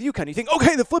just saying with UConn. You think,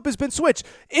 okay, the flip has been switched.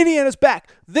 Indiana's back.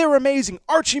 They're amazing.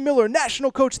 Archie Miller,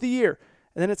 National Coach of the Year.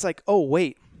 And then it's like, oh,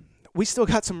 wait, we still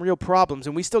got some real problems,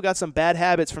 and we still got some bad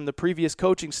habits from the previous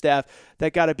coaching staff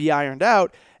that got to be ironed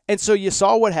out. And so you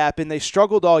saw what happened. They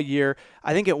struggled all year.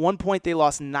 I think at one point they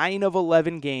lost 9 of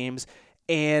 11 games,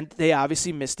 and they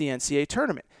obviously missed the NCAA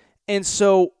tournament. And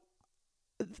so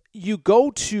you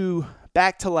go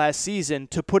back to last season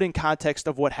to put in context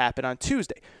of what happened on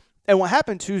Tuesday. And what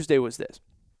happened Tuesday was this.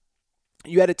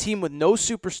 You had a team with no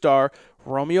superstar,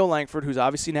 Romeo Langford, who's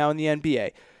obviously now in the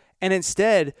NBA. And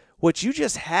instead, what you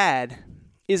just had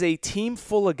is a team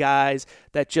full of guys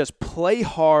that just play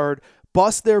hard,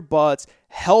 bust their butts,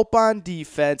 help on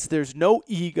defense. There's no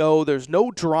ego. There's no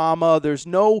drama. There's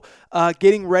no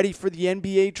getting ready for the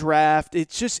NBA draft.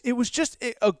 It was just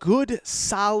a good,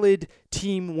 solid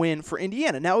team win for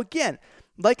Indiana. Now, again,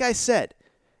 like I said,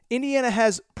 Indiana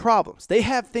has problems. They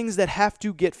have things that have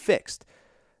to get fixed.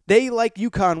 They, like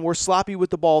UConn, were sloppy with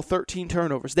the ball, 13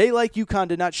 turnovers. They, like UConn,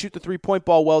 did not shoot the three-point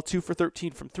ball well, 2 for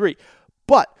 13 from 3.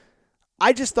 But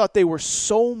I just thought they were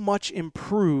so much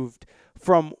improved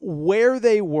from where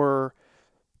they were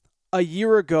a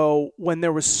year ago when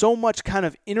there was so much kind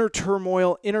of inner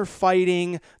turmoil, inner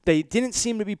fighting. They didn't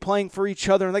seem to be playing for each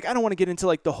other. And I don't want to get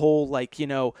into the whole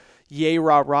yay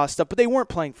rah stuff, but they weren't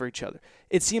playing for each other.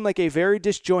 It seemed like a very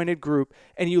disjointed group.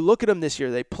 And you look at them this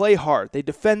year, they play hard. They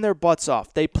defend their butts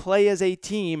off. They play as a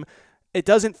team. It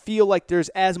doesn't feel like there's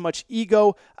as much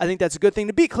ego. I think that's a good thing.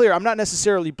 To be clear, I'm not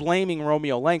necessarily blaming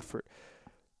Romeo Langford.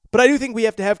 But I do think we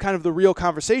have to have kind of the real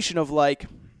conversation of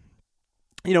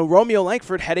Romeo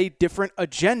Langford had a different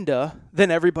agenda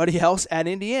than everybody else at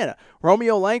Indiana.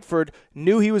 Romeo Langford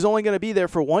knew he was only going to be there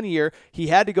for 1 year. He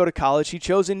had to go to college. He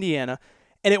chose Indiana,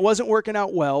 and it wasn't working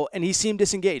out well, and he seemed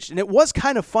disengaged. And it was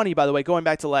kind of funny, by the way, going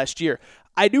back to last year.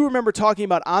 I do remember talking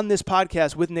about on this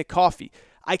podcast with Nick Coffey.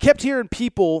 I kept hearing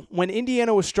people, when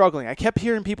Indiana was struggling, I kept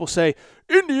hearing people say,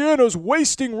 Indiana's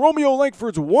wasting Romeo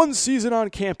Langford's 1 season on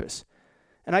campus.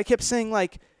 And I kept saying,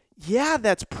 yeah,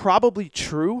 that's probably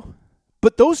true.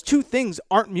 But those two things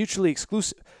aren't mutually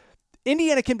exclusive.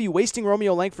 Indiana can be wasting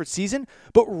Romeo Langford's season,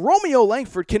 but Romeo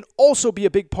Langford can also be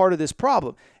a big part of this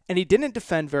problem. And he didn't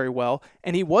defend very well,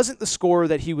 and he wasn't the scorer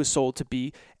that he was sold to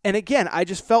be. And again, I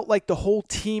just felt like the whole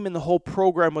team and the whole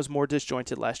program was more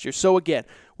disjointed last year. So again,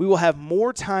 we will have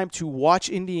more time to watch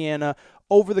Indiana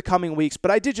over the coming weeks, but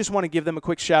I did just want to give them a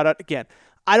quick shout out. Again,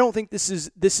 I don't think this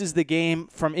is the game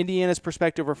from Indiana's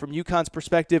perspective or from UConn's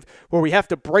perspective where we have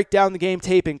to break down the game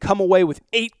tape and come away with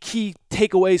 8 key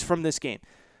takeaways from this game.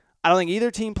 I don't think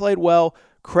either team played well.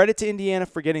 Credit to Indiana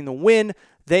for getting the win.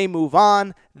 They move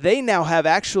on. They now have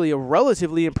actually a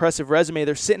relatively impressive resume.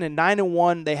 They're sitting at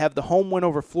 9-1. They have the home win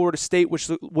over Florida State,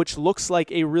 which looks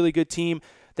like a really good team.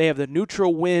 They have the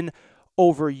neutral win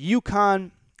over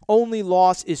UConn. Only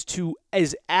loss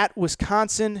is at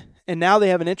Wisconsin. And now they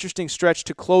have an interesting stretch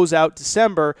to close out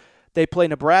December. They play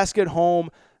Nebraska at home,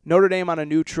 Notre Dame on a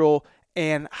neutral,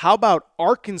 and how about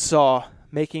Arkansas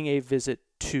making a visit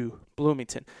to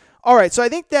Bloomington? All right, so I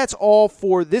think that's all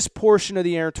for this portion of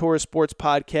the Aaron Torres Sports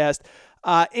Podcast.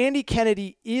 Andy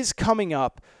Kennedy is coming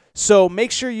up, so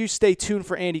make sure you stay tuned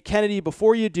for Andy Kennedy.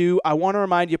 Before you do, I want to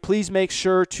remind you, please make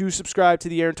sure to subscribe to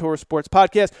the Aaron Torres Sports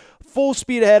Podcast. Full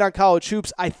speed ahead on college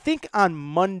hoops. I think on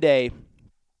Monday,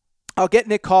 I'll get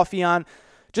Nick Coffey on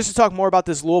just to talk more about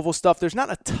this Louisville stuff. There's not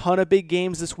a ton of big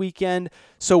games this weekend,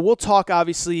 so we'll talk,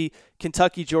 obviously,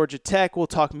 Kentucky, Georgia Tech. We'll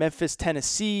talk Memphis,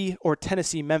 Tennessee, or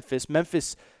Tennessee,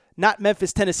 Memphis. Not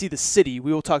Memphis, Tennessee, the city.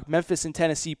 We will talk Memphis and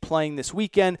Tennessee playing this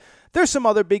weekend. There's some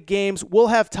other big games. We'll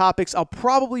have topics. I'll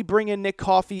probably bring in Nick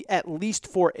Coffey at least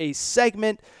for a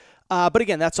segment. But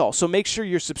again, that's all. So make sure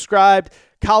you're subscribed.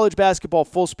 College basketball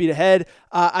full speed ahead.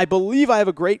 I believe I have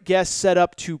a great guest set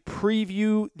up to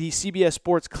preview the CBS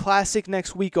Sports Classic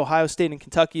next week. Ohio State and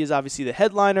Kentucky is obviously the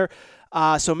headliner.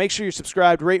 So make sure you're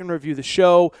subscribed, rate and review the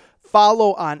show.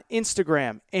 Follow on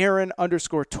Instagram,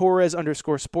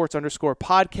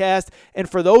 Aaron_Torres_sports_podcast. And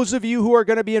for those of you who are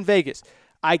going to be in Vegas,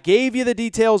 I gave you the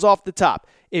details off the top.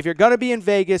 If you're going to be in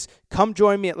Vegas, come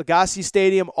join me at Legacy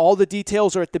Stadium. All the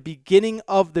details are at the beginning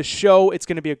of the show. It's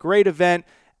going to be a great event.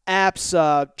 Apps,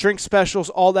 drink specials,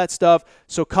 all that stuff.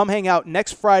 So come hang out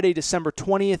next Friday, December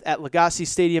 20th at Legacy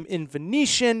Stadium in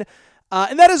Venetian.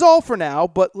 And that is all for now,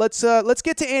 but let's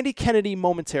get to Andy Kennedy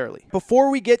momentarily. Before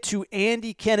we get to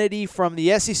Andy Kennedy from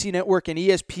the SEC Network and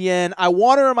ESPN, I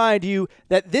want to remind you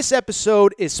that this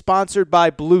episode is sponsored by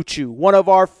Blue Chew, one of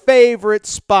our favorite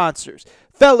sponsors.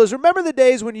 Fellas, remember the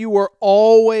days when you were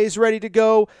always ready to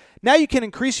go? Now you can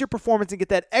increase your performance and get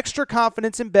that extra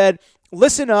confidence in bed.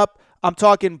 Listen up. I'm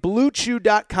talking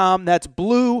BlueChew.com. That's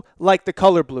blue like the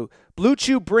color blue. Blue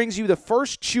Chew brings you the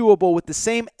first chewable with the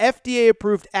same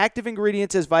FDA-approved active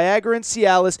ingredients as Viagra and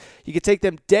Cialis. You can take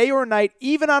them day or night,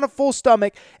 even on a full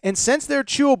stomach. And since they're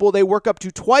chewable, they work up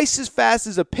to twice as fast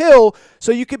as a pill,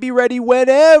 so you can be ready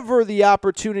whenever the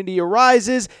opportunity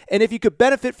arises. And if you could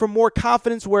benefit from more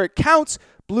confidence where it counts,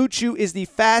 Blue Chew is the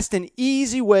fast and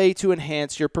easy way to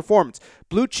enhance your performance.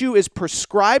 Blue Chew is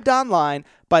prescribed online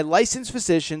by licensed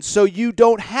physicians, so you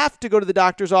don't have to go to the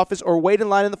doctor's office or wait in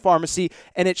line in the pharmacy,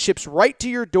 and it ships right to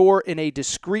your door in a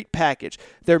discreet package.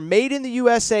 They're made in the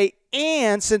USA,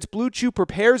 and since Blue Chew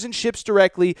prepares and ships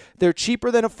directly, they're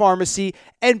cheaper than a pharmacy.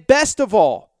 And best of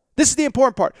all, this is the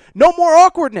important part, no more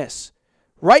awkwardness.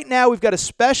 Right now, we've got a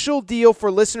special deal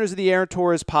for listeners of the Aaron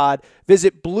Torres pod.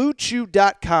 Visit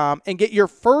BlueChew.com and get your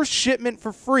first shipment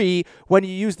for free when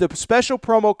you use the special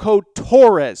promo code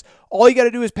Torres. All you got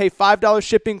to do is pay $5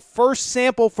 shipping, first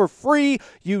sample for free.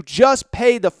 You just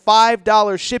pay the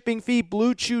 $5 shipping fee,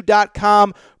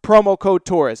 BlueChew.com, promo code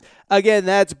Torres. Again,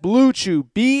 that's BlueChew,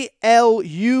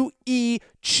 B-L-U-E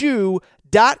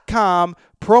Chew.com,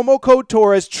 promo code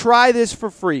Torres. Try this for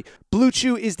free. Blue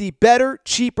Chew is the better,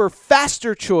 cheaper,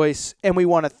 faster choice, and we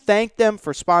want to thank them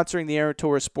for sponsoring the Aaron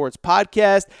Torres Sports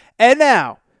Podcast. And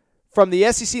now, from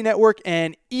the SEC Network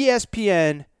and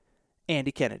ESPN,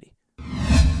 Andy Kennedy.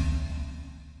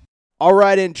 All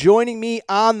right, and joining me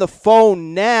on the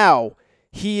phone now,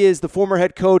 he is the former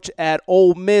head coach at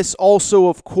Ole Miss, also,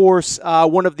 of course,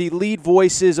 one of the lead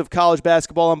voices of college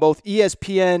basketball on both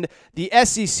ESPN, the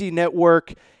SEC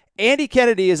Network. Andy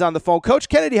Kennedy is on the phone. Coach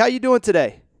Kennedy, how you doing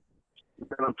today?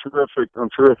 I'm terrific,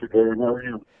 Aaron. How are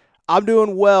you? I'm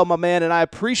doing well, my man, and I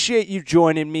appreciate you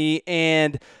joining me.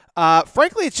 And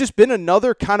frankly, it's just been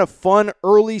another kind of fun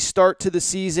early start to the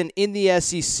season in the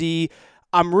SEC.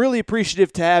 I'm really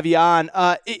appreciative to have you on.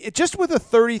 Just with a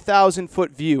 30,000-foot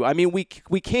view. I mean,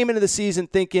 we came into the season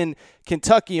thinking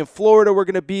Kentucky and Florida were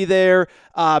going to be there,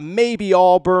 maybe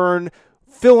Auburn,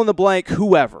 fill in the blank,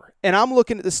 whoever. And I'm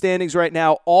looking at the standings right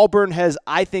now. Auburn has,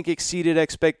 I think, exceeded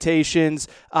expectations.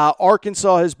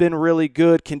 Arkansas has been really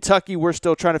good. Kentucky, we're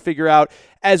still trying to figure out.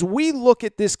 As we look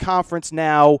at this conference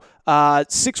now,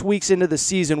 6 weeks into the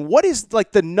season, what is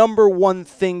like the number one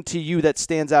thing to you that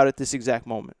stands out at this exact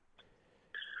moment?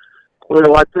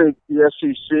 Well, I think the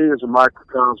SEC is a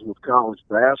microcosm of college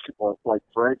basketball, quite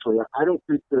frankly. I don't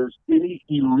think there's any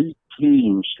elite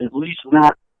teams, at least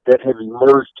not that have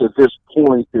emerged to this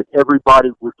point, that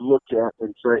everybody would look at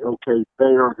and say, okay, they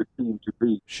are the team to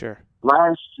beat. Sure.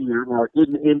 Last year, now it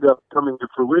didn't end up coming to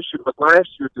fruition, but last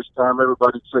year at this time,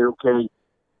 everybody would say, okay,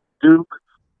 Duke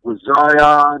with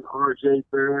Zion, R.J.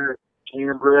 Barrett,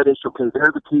 Cam Reddish, okay,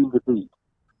 they're the team to beat.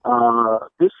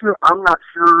 This year, I'm not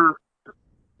sure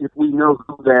if we know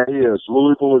who that is.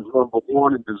 Louisville is number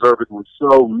one and deservedly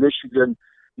so. Michigan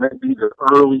may be the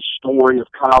early story of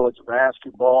college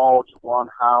basketball. Juwan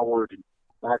Howard,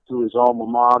 back to his alma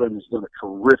mater, and has done a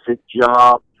terrific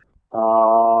job.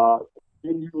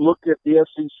 Then you look at the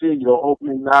SEC,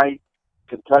 opening night,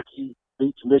 Kentucky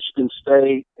beats Michigan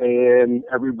State, and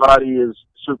everybody is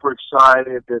super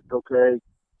excited that, okay,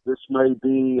 this may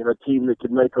be a team that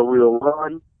can make a real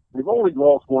run. They've only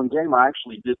lost one game. I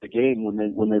actually did the game when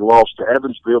they lost to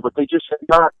Evansville, but they just have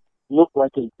not looked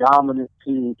like a dominant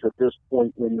team to this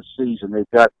point in the season. They've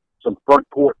got some front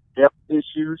court depth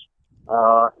issues,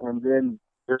 and then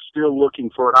they're still looking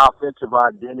for an offensive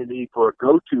identity for a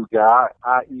go-to guy,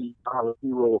 i.e. our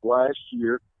hero of last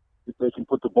year, if they can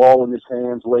put the ball in his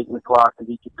hands late in the clock and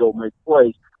he could go make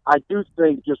plays. I do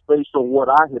think, just based on what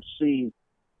I have seen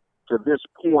to this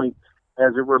point,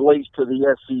 as it relates to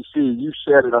the SEC, you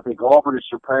said it, I think Auburn has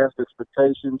surpassed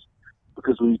expectations,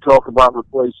 because when you talk about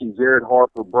replacing Jared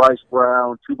Harper, Bryce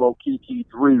Brown, Tubo Kiki,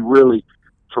 three really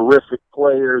terrific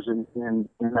players in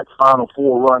that Final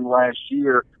Four run last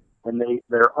year, and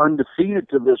they're undefeated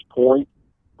to this point,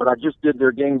 but I just did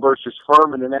their game versus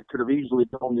Furman, and that could have easily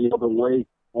gone the other way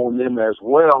on them as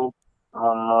well.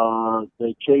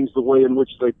 They changed the way in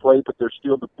which they play, but they're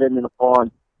still dependent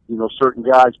upon, certain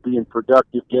guys being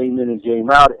productive game in and game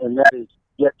out, and that is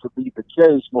yet to be the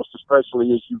case, most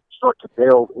especially as you start to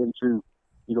delve into,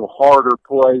 harder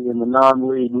play in the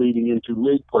non-league leading into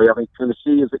league play. I think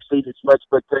Tennessee has exceeded some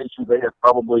expectations. They have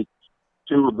probably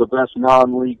two of the best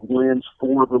non-league wins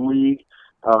for the league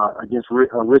against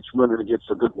Richmond and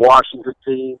against a good Washington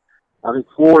team. I think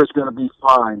Florida's going to be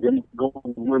fine. Then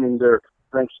winning their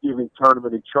Thanksgiving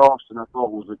tournament in Charleston, I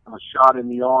thought was a shot in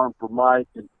the arm for Mike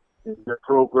and their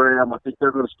program. I think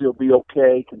they're going to still be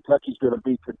okay. Kentucky's going to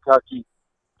be Kentucky.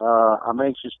 I'm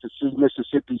anxious to see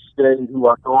Mississippi State, who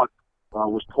I thought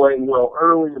was playing well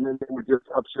early, and then they were just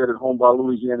upset at home by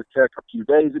Louisiana Tech a few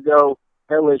days ago.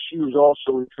 LSU is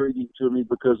also intriguing to me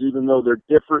because even though they're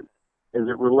different as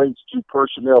it relates to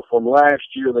personnel from last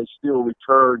year, they still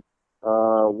return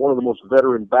one of the most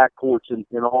veteran backcourts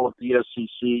in all of the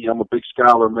SEC. I'm a big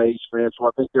Skylar Mays fan, so I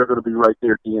think they're going to be right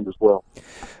there at the end as well.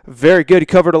 Very good. You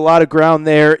covered a lot of ground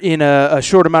there in a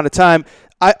short amount of time.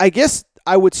 I guess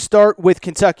I would start with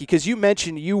Kentucky because you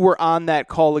mentioned you were on that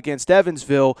call against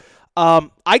Evansville.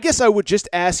 I guess I would just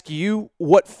ask you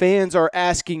what fans are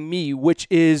asking me, which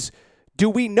is, do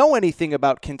we know anything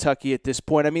about Kentucky at this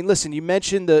point? I mean, listen, you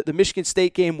mentioned the Michigan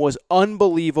State game was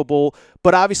unbelievable,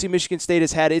 but obviously Michigan State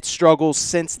has had its struggles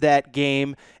since that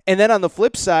game. And then on the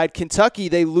flip side, Kentucky,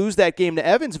 they lose that game to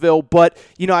Evansville. But,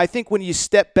 I think when you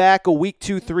step back a week,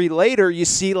 2, 3 later, you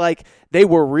see like they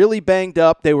were really banged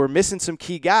up. They were missing some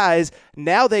key guys.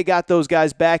 Now they got those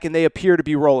guys back, and they appear to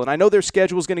be rolling. I know their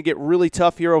schedule is going to get really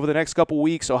tough here over the next couple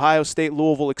weeks, Ohio State,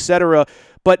 Louisville, etc.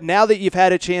 But now that you've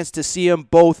had a chance to see them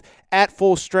both at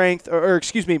full strength,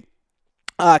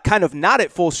 kind of not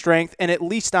at full strength, and at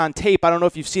least on tape. I don't know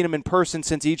if you've seen them in person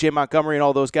since E.J. Montgomery and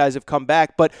all those guys have come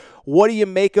back, but what do you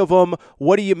make of them?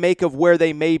 What do you make of where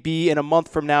they may be in a month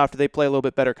from now after they play a little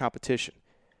bit better competition?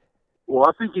 Well,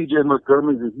 I think E.J.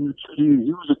 Montgomery is a huge key.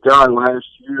 He was a guy last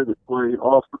year that played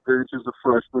off the bench as a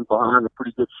freshman behind a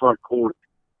pretty good front court.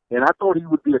 And I thought he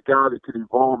would be a guy that could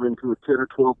evolve into a 10 or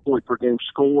 12 point per game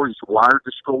scorer. He's wired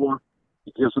to score.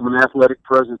 He gives him an athletic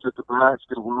presence at the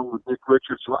basket, along with Nick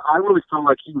Richards. So I really felt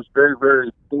like he was very, very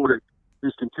important in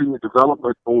his continued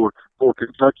development for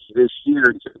Kentucky this year.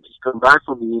 And since he's come back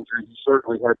from the injury, he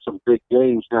certainly had some big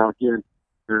games. Now, again,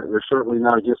 they're certainly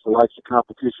not against the likes of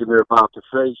competition they're about to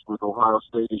face with Ohio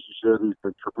State, as you said, who's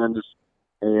been tremendous,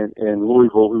 and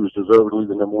Louisville, who's deservedly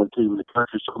the number one team in the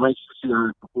country. So I'm anxious to see how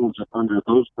he performs under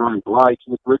those bright lights.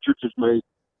 Nick Richards has made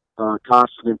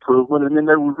constant improvement, and then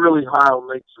they were really high on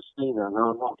Nate Sestina.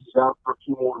 Now, he's out for a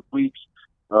few more weeks,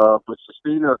 but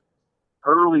Sestina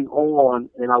early on,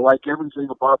 and I like everything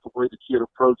about the way the kid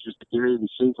approaches the game. He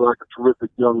seems like a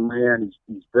terrific young man.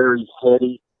 He's very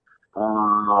heady.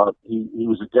 He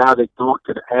was a guy they thought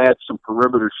could add some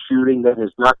perimeter shooting. That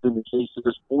has not been the case at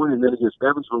this point. And then against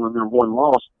Evansville in their one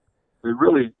loss,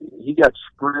 he got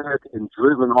spread and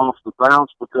driven off the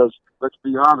bounce because, let's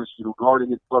be honest,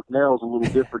 guarding at Bucknell is a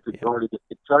little different than guarding at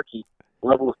Kentucky.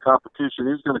 Level of competition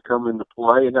is going to come into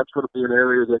play, and that's going to be an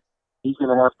area that he's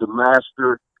going to have to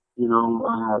master,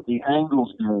 the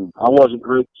angles game. I wasn't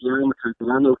great at geometry, but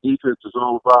I know defense is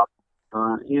all about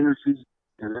energy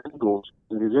and angles,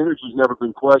 and his energy's never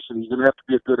been questioned. He's going to have to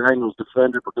be a good angles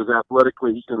defender because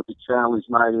athletically he's going to be challenged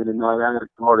night in and night out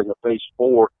guarding a base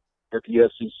 4 at the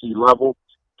SEC level.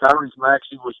 Tyrese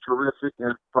Maxey was terrific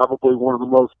and probably one of the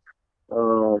most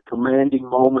commanding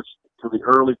moments to the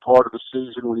early part of the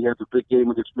season when he had the big game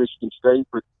against Michigan State,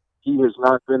 but he has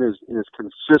not been as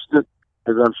consistent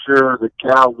as I'm sure that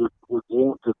Cal would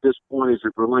want at this point as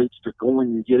it relates to going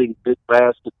and getting big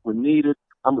baskets when needed.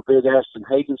 I'm a big Ashton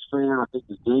Hagans fan. I think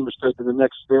his game has taken the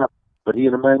next step, but he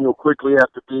and Emmanuel quickly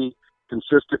have to be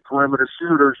consistent perimeter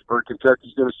shooters, or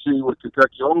Kentucky's going to see what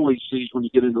Kentucky always sees when you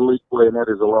get into league play, and that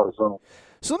is a lot of zone.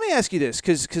 So let me ask you this,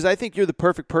 because I think you're the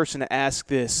perfect person to ask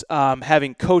this,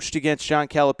 having coached against John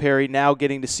Calipari, now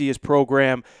getting to see his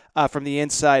program from the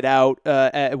inside out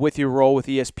with your role with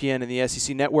ESPN and the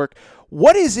SEC Network.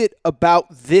 What is it about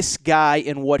this guy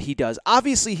and what he does?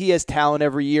 Obviously, he has talent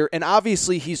every year, and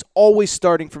obviously he's always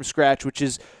starting from scratch, which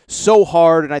is so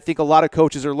hard, and I think a lot of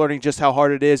coaches are learning just how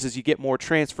hard it is as you get more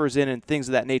transfers in and things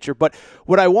of that nature. But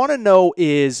what I want to know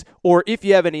is, or if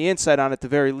you have any insight on it at the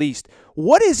very least,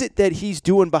 what is it that he's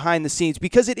doing behind the scenes?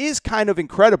 Because it is kind of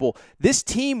incredible. This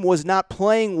team was not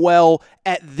playing well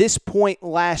at this point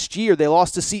last year. They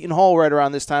lost to Seton Hall right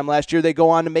around this time last year. They go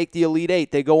on to make the Elite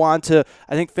Eight. They go on to,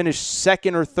 I think, finish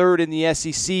second or third in the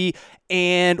SEC.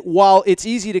 And while it's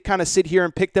easy to kind of sit here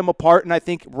and pick them apart, and I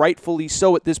think rightfully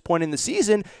so at this point in the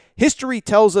season, history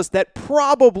tells us that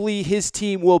probably his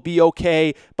team will be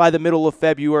okay by the middle of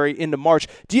February into March.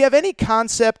 Do you have any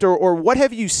concept or what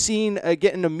have you seen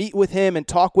getting to meet with him and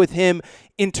talk with him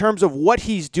in terms of what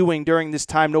he's doing during this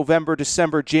time, November,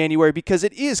 December, January? Because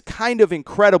it is kind of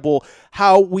incredible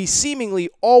how we seemingly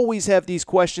always have these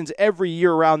questions every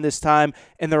year around this time,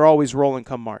 and they're always rolling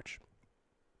come March.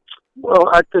 Well,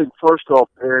 I think first off,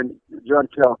 Aaron, John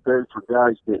Calipari, for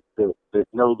guys that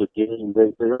know the game,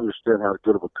 they understand how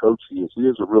good of a coach he is. He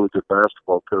is a really good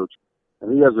basketball coach,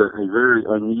 and he has a very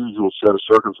unusual set of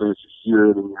circumstances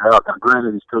year in and year out. Now,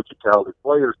 granted, he's coaching talented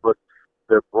players, but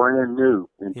they're brand new,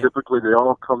 and typically they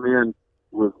all come in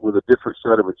with a different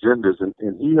set of agendas,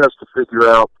 and he has to figure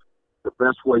out the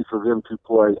best way for them to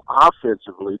play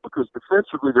offensively, because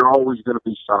defensively they're always going to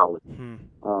be solid.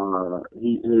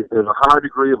 There's a high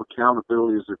degree of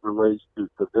accountability as it relates to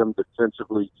them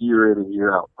defensively year in and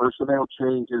year out. Personnel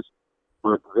changes,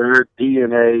 but their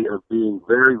DNA of being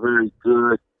very, very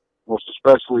good, most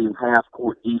especially in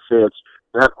half-court defense,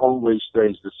 that always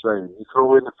stays the same. You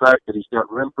throw in the fact that he's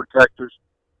got rim protectors,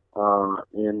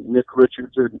 and Nick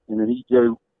Richardson and E.J.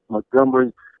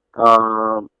 Montgomery,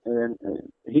 and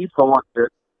he thought that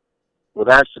with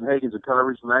Ashton Hagans and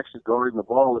Tyrese Maxey guarding the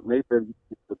ball, it may have been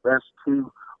the best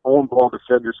two on-ball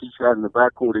defenders he's had in the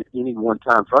backcourt at any one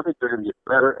time. So I think they're going to get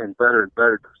better and better and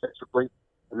better defensively.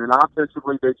 And then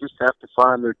offensively, they just have to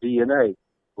find their DNA.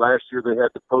 Last year, they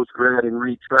had the post-grad in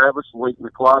Reed Travis. Late in the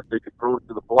clock, they could throw it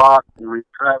to the block, and Reed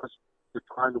Travis could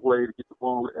find a way to get the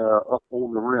ball up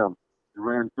on the rim. He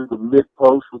ran through the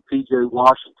mid-post with P.J.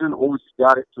 Washington, always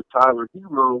got it to Tyler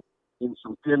Hero in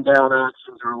some pin-down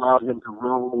actions or allowed him to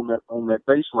roll on that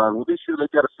baseline. Well, this year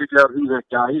they've got to figure out who that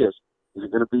guy is. Is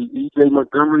it going to be E.J.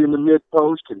 Montgomery in the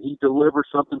mid-post? Can he deliver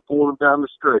something for them down the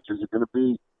stretch? Is it going to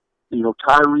be,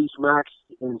 Tyrese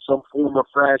Maxey in some form or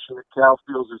fashion that Cal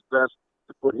feels is best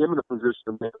to put him in a position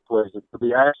to make plays? It could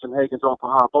be Ashton Hagans off a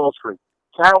high ball screen.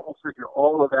 Cal will figure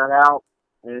all of that out,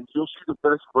 and you'll see the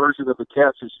best version of the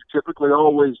Cats, as you typically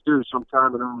always do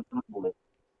sometime in early football.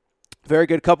 Very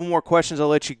good. A couple more questions. I'll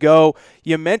let you go.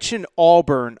 You mentioned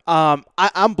Auburn.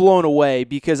 I'm blown away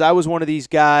because I was one of these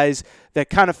guys that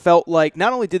kind of felt like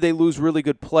not only did they lose really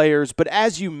good players, but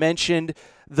as you mentioned,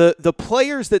 the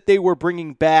players that they were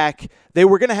bringing back, they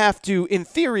were going to have to, in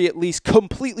theory at least,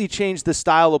 completely change the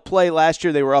style of play. Last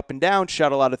year they were up and down,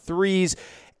 shot a lot of threes.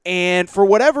 And for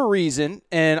whatever reason,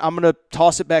 and I'm going to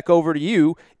toss it back over to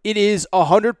you, it is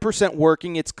 100%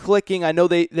 working. It's clicking. I know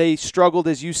they struggled,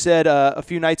 as you said a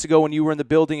few nights ago when you were in the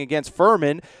building against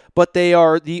Furman, but they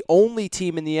are the only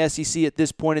team in the SEC at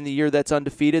this point in the year that's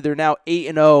undefeated. They're now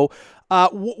 8-0.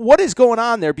 What is going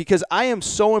on there? Because I am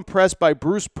so impressed by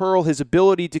Bruce Pearl, his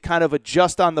ability to kind of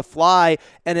adjust on the fly.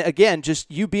 And again, just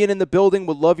you being in the building,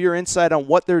 would love your insight on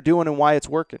what they're doing and why it's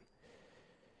working.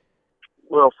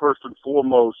 Well, first and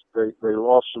foremost, they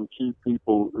lost some key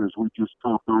people, as we just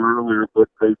talked about earlier, but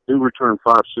they do return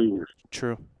 5 seniors.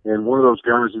 True. And one of those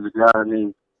guys is a guy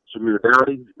named Samir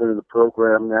Dowdy. He's been in the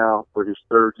program now for his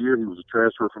 3rd year. He was a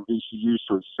transfer from VCU,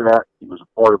 so he sat. He was a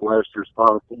part of last year's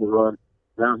Final Four run.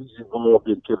 Now he's evolved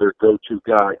into their go-to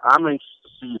guy. I'm anxious to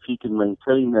see if he can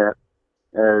maintain that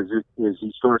as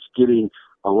he starts getting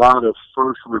a lot of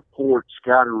first report,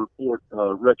 scouting report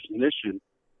recognition.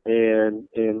 And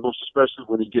most especially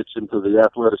when he gets into the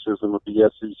athleticism of the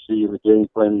SEC and the game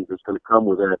planning that's going to come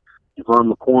with that.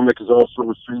 Yvonne McCormick is also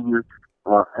a senior.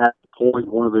 At the point,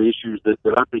 one of the issues that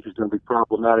I think is going to be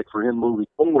problematic for him moving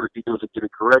forward if he doesn't get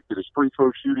it corrected is free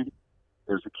throw shooting.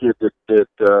 There's a kid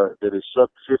that is sub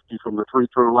 50 from the free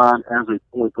throw line as a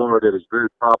point guard that is very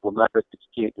problematic.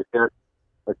 He can't get that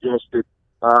adjusted.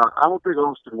 I'm a big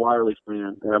Austin Wiley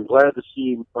fan, and I'm glad to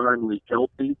see him finally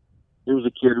healthy. He was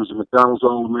a kid who was a McDonald's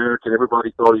All-American.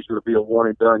 Everybody thought he was going to be a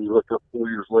one-and-done. You look up 4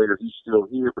 years later, he's still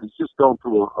here, but he's just gone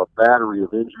through a battery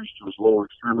of injuries to his lower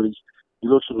extremities. He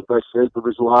looks in the best shape of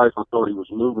his life. I thought he was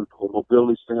moving from a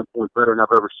mobility standpoint better than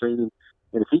I've ever seen him.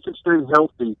 And if he can stay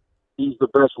healthy, he's the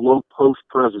best low-post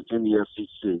presence in the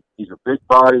SEC. He's a big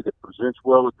body that presents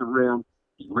well at the rim.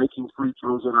 He's making free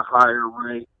throws at a higher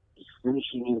rate. He's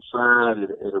finishing inside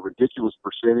at a ridiculous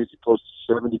percentage, close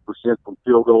to 70% from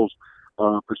field goals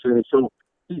percentage. So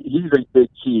he's a big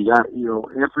key.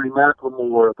 Anthony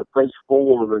McLemore, the base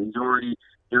four, he's already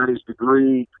got his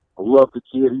degree. I love the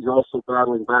kid. He's also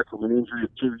battling back from an injury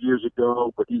of 2 years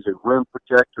ago, but he's a rim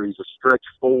protector. He's a stretch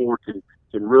forward, can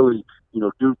really,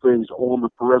 do things on the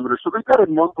perimeter. So they've got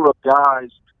a number of guys.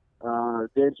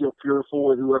 Denzel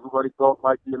Purifoy, who everybody thought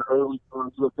might be an early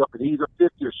first look up, and he's a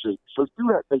fifth-year senior. So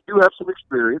they do have some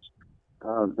experience.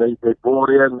 They brought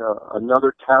in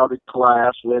another touted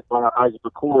class led by Isaac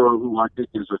Okoro, who I think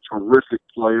is a terrific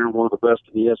player, one of the best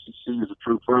in the SEC as a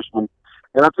true freshman.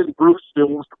 And I think Bruce still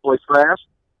wants to play fast.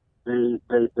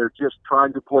 They're just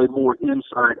trying to play more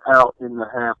inside out in the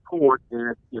half court.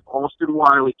 And if Austin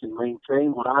Wiley can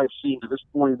maintain what I've seen to this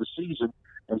point in the season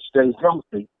and stay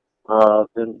healthy,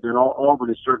 then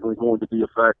Auburn is certainly going to be a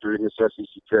factor in this SEC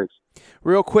case.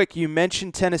 Real quick, you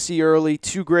mentioned Tennessee early,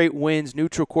 2 great wins,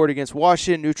 neutral court against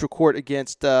Washington, neutral court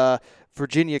against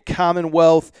Virginia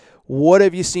Commonwealth. What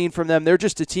have you seen from them? They're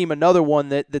just a team, another one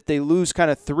that they lose kind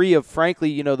of 3 of,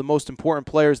 frankly, the most important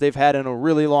players they've had in a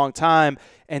really long time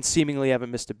and seemingly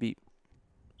haven't missed a beat.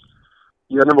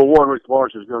 Yeah, number one, Rick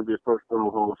Marsh is going to be a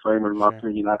first-round Hall of Famer, in my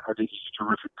opinion. I think he's a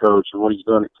terrific coach, and what he's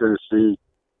done at Tennessee,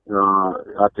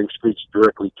 I think speaks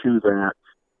directly to that.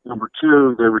 Number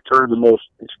 2, they returned the most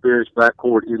experienced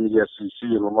backcourt in the SEC,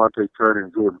 and Lamonte Turner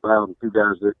and Jordan Bowden, 2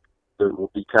 guys that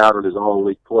will be touted as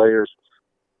all-league players.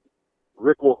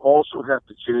 Rick will also have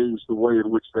to change the way in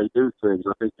which they do things.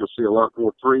 I think you'll see a lot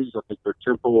more threes. I think their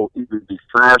tempo will even be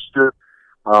faster,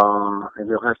 and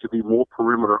they'll have to be more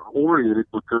perimeter-oriented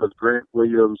because Grant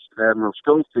Williams and Admiral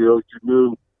Schofield, you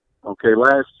knew, okay,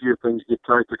 last year things get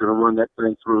tight, they're going to run that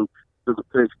thing through to the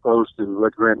pinch post and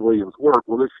let Grant Williams work.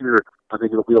 Well, this year, I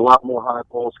think it'll be a lot more high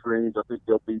ball screens. I think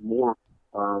they'll be more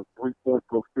three-point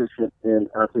proficient, and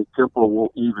I think tempo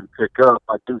will even pick up.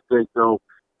 I do think, though,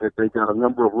 that they got a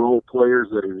number of role players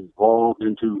that have evolved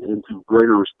into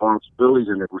greater responsibilities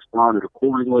and have responded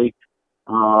accordingly.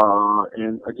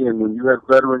 And again, when you have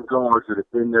veteran guards that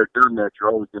have been there, done that,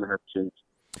 you're always going to have change.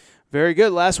 Very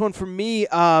good. Last one from me.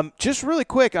 Just really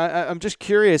quick, I'm just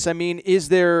curious. I mean, is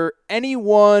there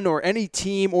anyone or any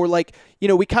team or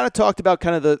we kind of talked about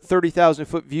kind of the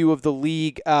 30,000-foot view of the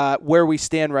league where we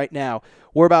stand right now.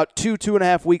 We're about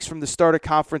 2.5 weeks from the start of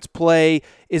conference play.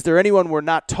 Is there anyone we're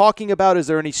not talking about? Is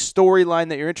there any storyline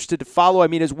that you're interested to follow? I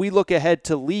mean, as we look ahead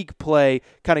to league play,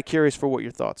 kind of curious for what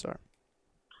your thoughts are.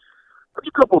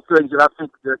 There's a couple of things that I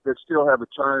think that still have a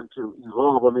time to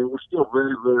evolve. I mean, we're still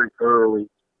very, very early.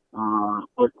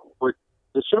 But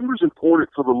December's important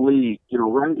for the league.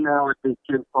 Right now I think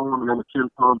Ken Palm, and I'm a Ken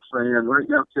Palm fan. Right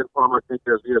now Ken Palm, I think,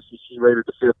 has the SEC rated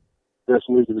the 5th best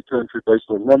league in the country based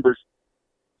on numbers.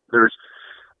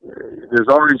 There's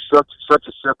already such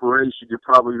a separation. You're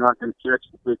probably not going to catch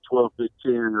the Big 12, Big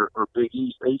 10, or Big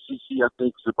East. ACC, I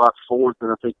think, is about 4th,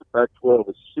 and I think the Pac-12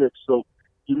 is 6th. So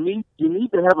you need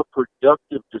to have a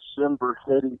productive December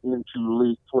heading into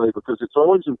league play because it's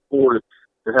always important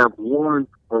to have one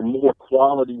or more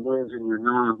quality wins in your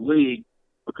non-league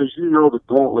because the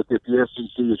gauntlet that the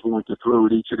SEC is going to throw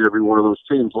at each and every one of those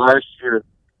teams. Last year,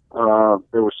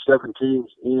 there were 7 teams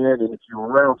in, and if you were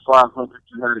around 500,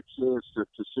 you had a chance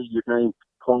to see your name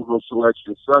called on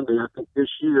selection Sunday. I think this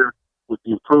year, with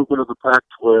the improvement of the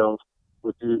Pac-12,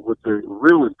 with the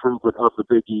real improvement of the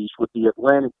Big East, with the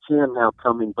Atlantic 10 now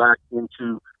coming back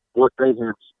into what they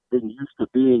have been used to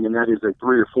being, and that is a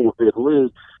 3 or 4 bid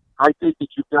league, I think that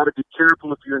you've got to be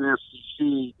careful if you're an SEC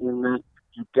in that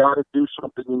you've got to do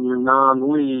something in your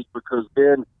non-league because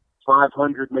then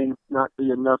 500 may not be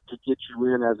enough to get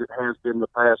you in as it has been the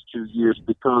past 2 years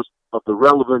because of the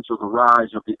relevance of the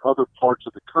rise of the other parts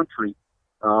of the country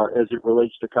as it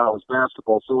relates to college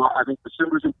basketball. So I think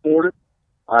December's important.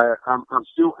 I'm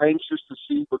still anxious to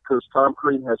see because Tom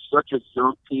Crean has such a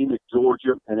young team at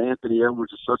Georgia and Anthony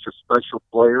Edwards is such a special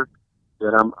player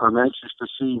that I'm anxious to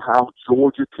see how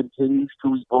Georgia continues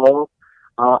to evolve.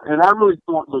 And I really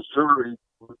thought Missouri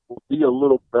will be a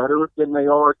little better than they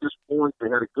are at this point. They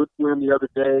had a good win the other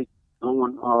day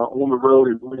going on the road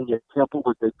and winning at Temple,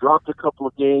 but they dropped a couple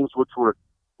of games which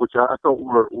I thought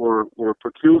were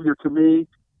peculiar to me.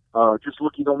 Just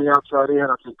looking on the outside in,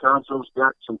 I think Gonzo's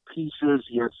got some pieces.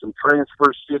 He had some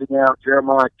transfers sitting out.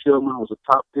 Jeremiah Tillman was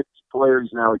a top 50 player.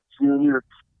 He's now a junior.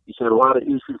 He's had a lot of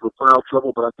issues with foul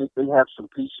trouble, but I think they have some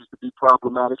pieces to be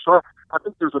problematic. So I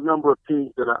think there's a number of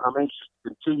teams that I'm anxious to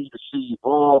continue to see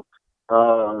evolve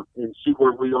and see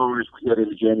where we are as we get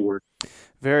into January.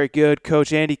 Very good.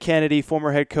 Coach Andy Kennedy,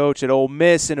 former head coach at Ole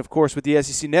Miss, and, of course, with the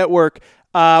SEC Network.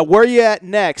 Where are you at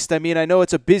next? I mean, I know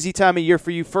it's a busy time of year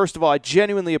for you. First of all, I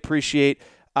genuinely appreciate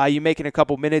you making a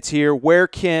couple minutes here. Where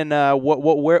can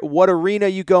what arena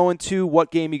you going to?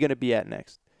 What game you going to be at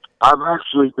next? I've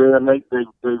actually been.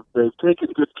 They've taken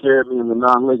good care of me in the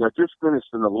non-league. I just finished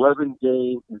an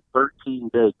 11-game and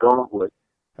 13-day gauntlet.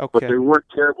 Okay. But they weren't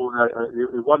terrible.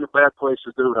 It wasn't a bad place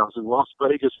to do it. I was in Las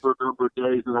Vegas for a number of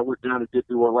days, and I went down and did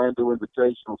the Orlando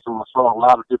Invitational, so I saw a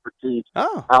lot of different teams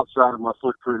outside of my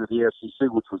footprint of the SEC,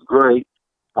 which was great.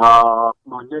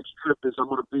 My next trip is I'm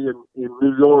going to be in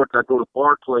New York. I go to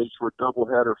Barclays for a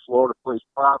doubleheader. Florida plays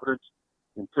Providence,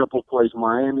 and Temple plays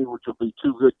Miami, which will be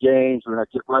two good games, and I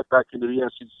get right back into the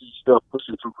SEC stuff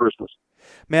pushing through Christmas.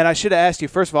 Man, I should have asked you.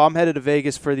 First of all, I'm headed to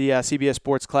Vegas for the CBS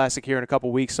Sports Classic here in a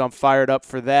couple weeks, so I'm fired up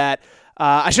for that.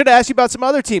 I should have asked you about some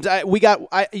other teams. You got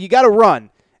to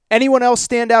run. Anyone else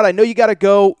stand out? I know you got to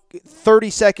go 30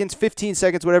 seconds, 15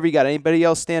 seconds, whatever you got. Anybody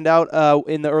else stand out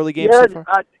in the early games so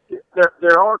far?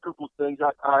 There are a couple of things.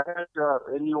 I had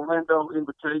in the Orlando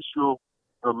Invitational,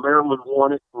 Maryland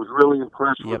won it. Was really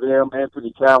impressed with them.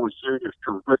 Anthony Cowan Jr. is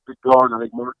terrific guard. I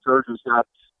think Mark Turgeon's got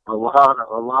a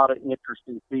lot of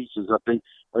interesting pieces. I think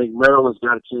Maryland's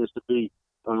got a chance to be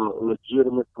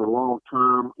legitimate for long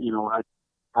term. You know, I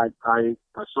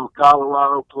saw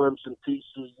Colorado, Clemson,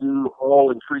 TCU,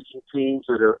 all intriguing teams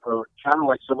that are kind of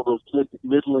like some of those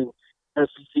middling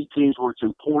SEC teams where it's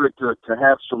important to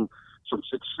have some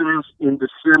success in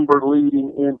December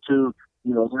leading into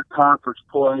their conference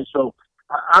play. So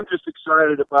I'm just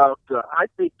excited about. I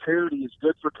think parity is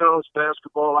good for college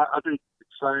basketball. I think it's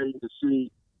exciting to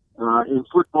see. In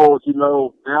football, as you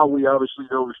know, now we obviously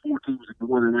know there's 4 teams that can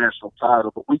win a national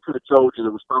title, but we could have told you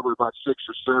there was probably about 6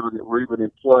 or 7 that were even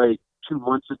in play 2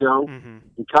 months ago. Mm-hmm.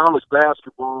 In college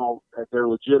basketball, there are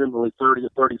legitimately 30 or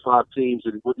 35 teams,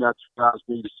 and it would not surprise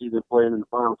me to see them playing in the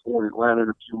Final Four in Atlanta in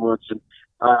a few months, and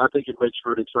I think it makes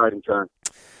for an exciting time.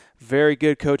 Very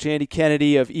good, Coach Andy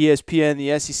Kennedy of ESPN,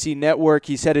 the SEC Network.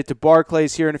 He's headed to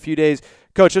Barclays here in a few days.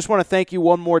 Coach, just want to thank you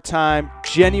one more time.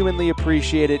 Genuinely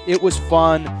appreciate it. It was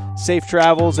fun. Safe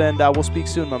travels, and we'll speak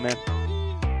soon, my man.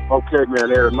 Okay,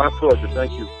 man, Aaron. My pleasure.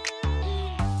 Thank you.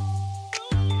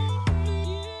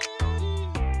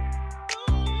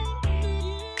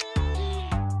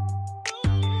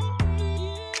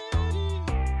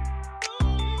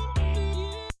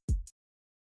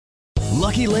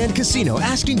 Lucky Land Casino,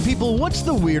 asking people, what's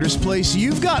the weirdest place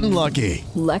you've gotten lucky?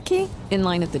 Lucky? In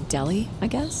line at the deli, I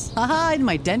guess? Aha, in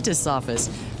my dentist's office.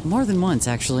 More than once,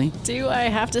 actually. Do I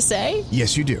have to say?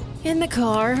 Yes, you do. In the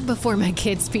car before my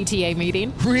kids' PTA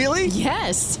meeting. Really?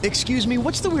 Yes. Excuse me,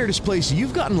 what's the weirdest place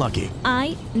you've gotten lucky?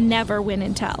 I never win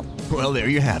and tell. Well, there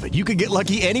you have it. You can get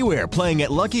lucky anywhere, playing at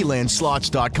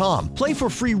LuckyLandSlots.com. Play for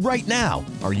free right now.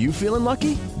 Are you feeling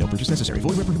lucky? No purchase necessary.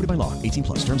 Void where prohibited by law.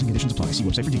 18+. Terms and conditions apply. See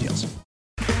website for details.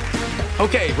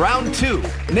 Okay, round 2.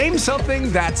 Name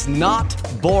something that's not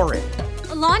boring.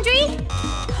 A laundry?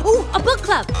 Ooh, a book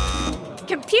club.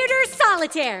 Computer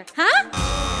solitaire, huh?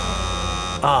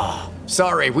 Ah,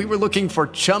 sorry, we were looking for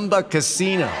Chumba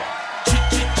Casino.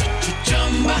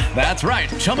 That's right,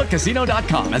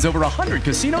 ChumbaCasino.com has over 100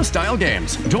 casino-style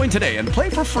games. Join today and play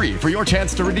for free for your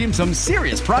chance to redeem some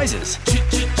serious prizes.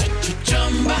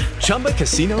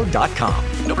 ChumbaCasino.com.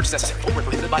 No purchase necessary. Void where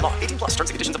prohibited by law. 18+. Terms and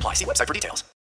conditions apply. See website for details.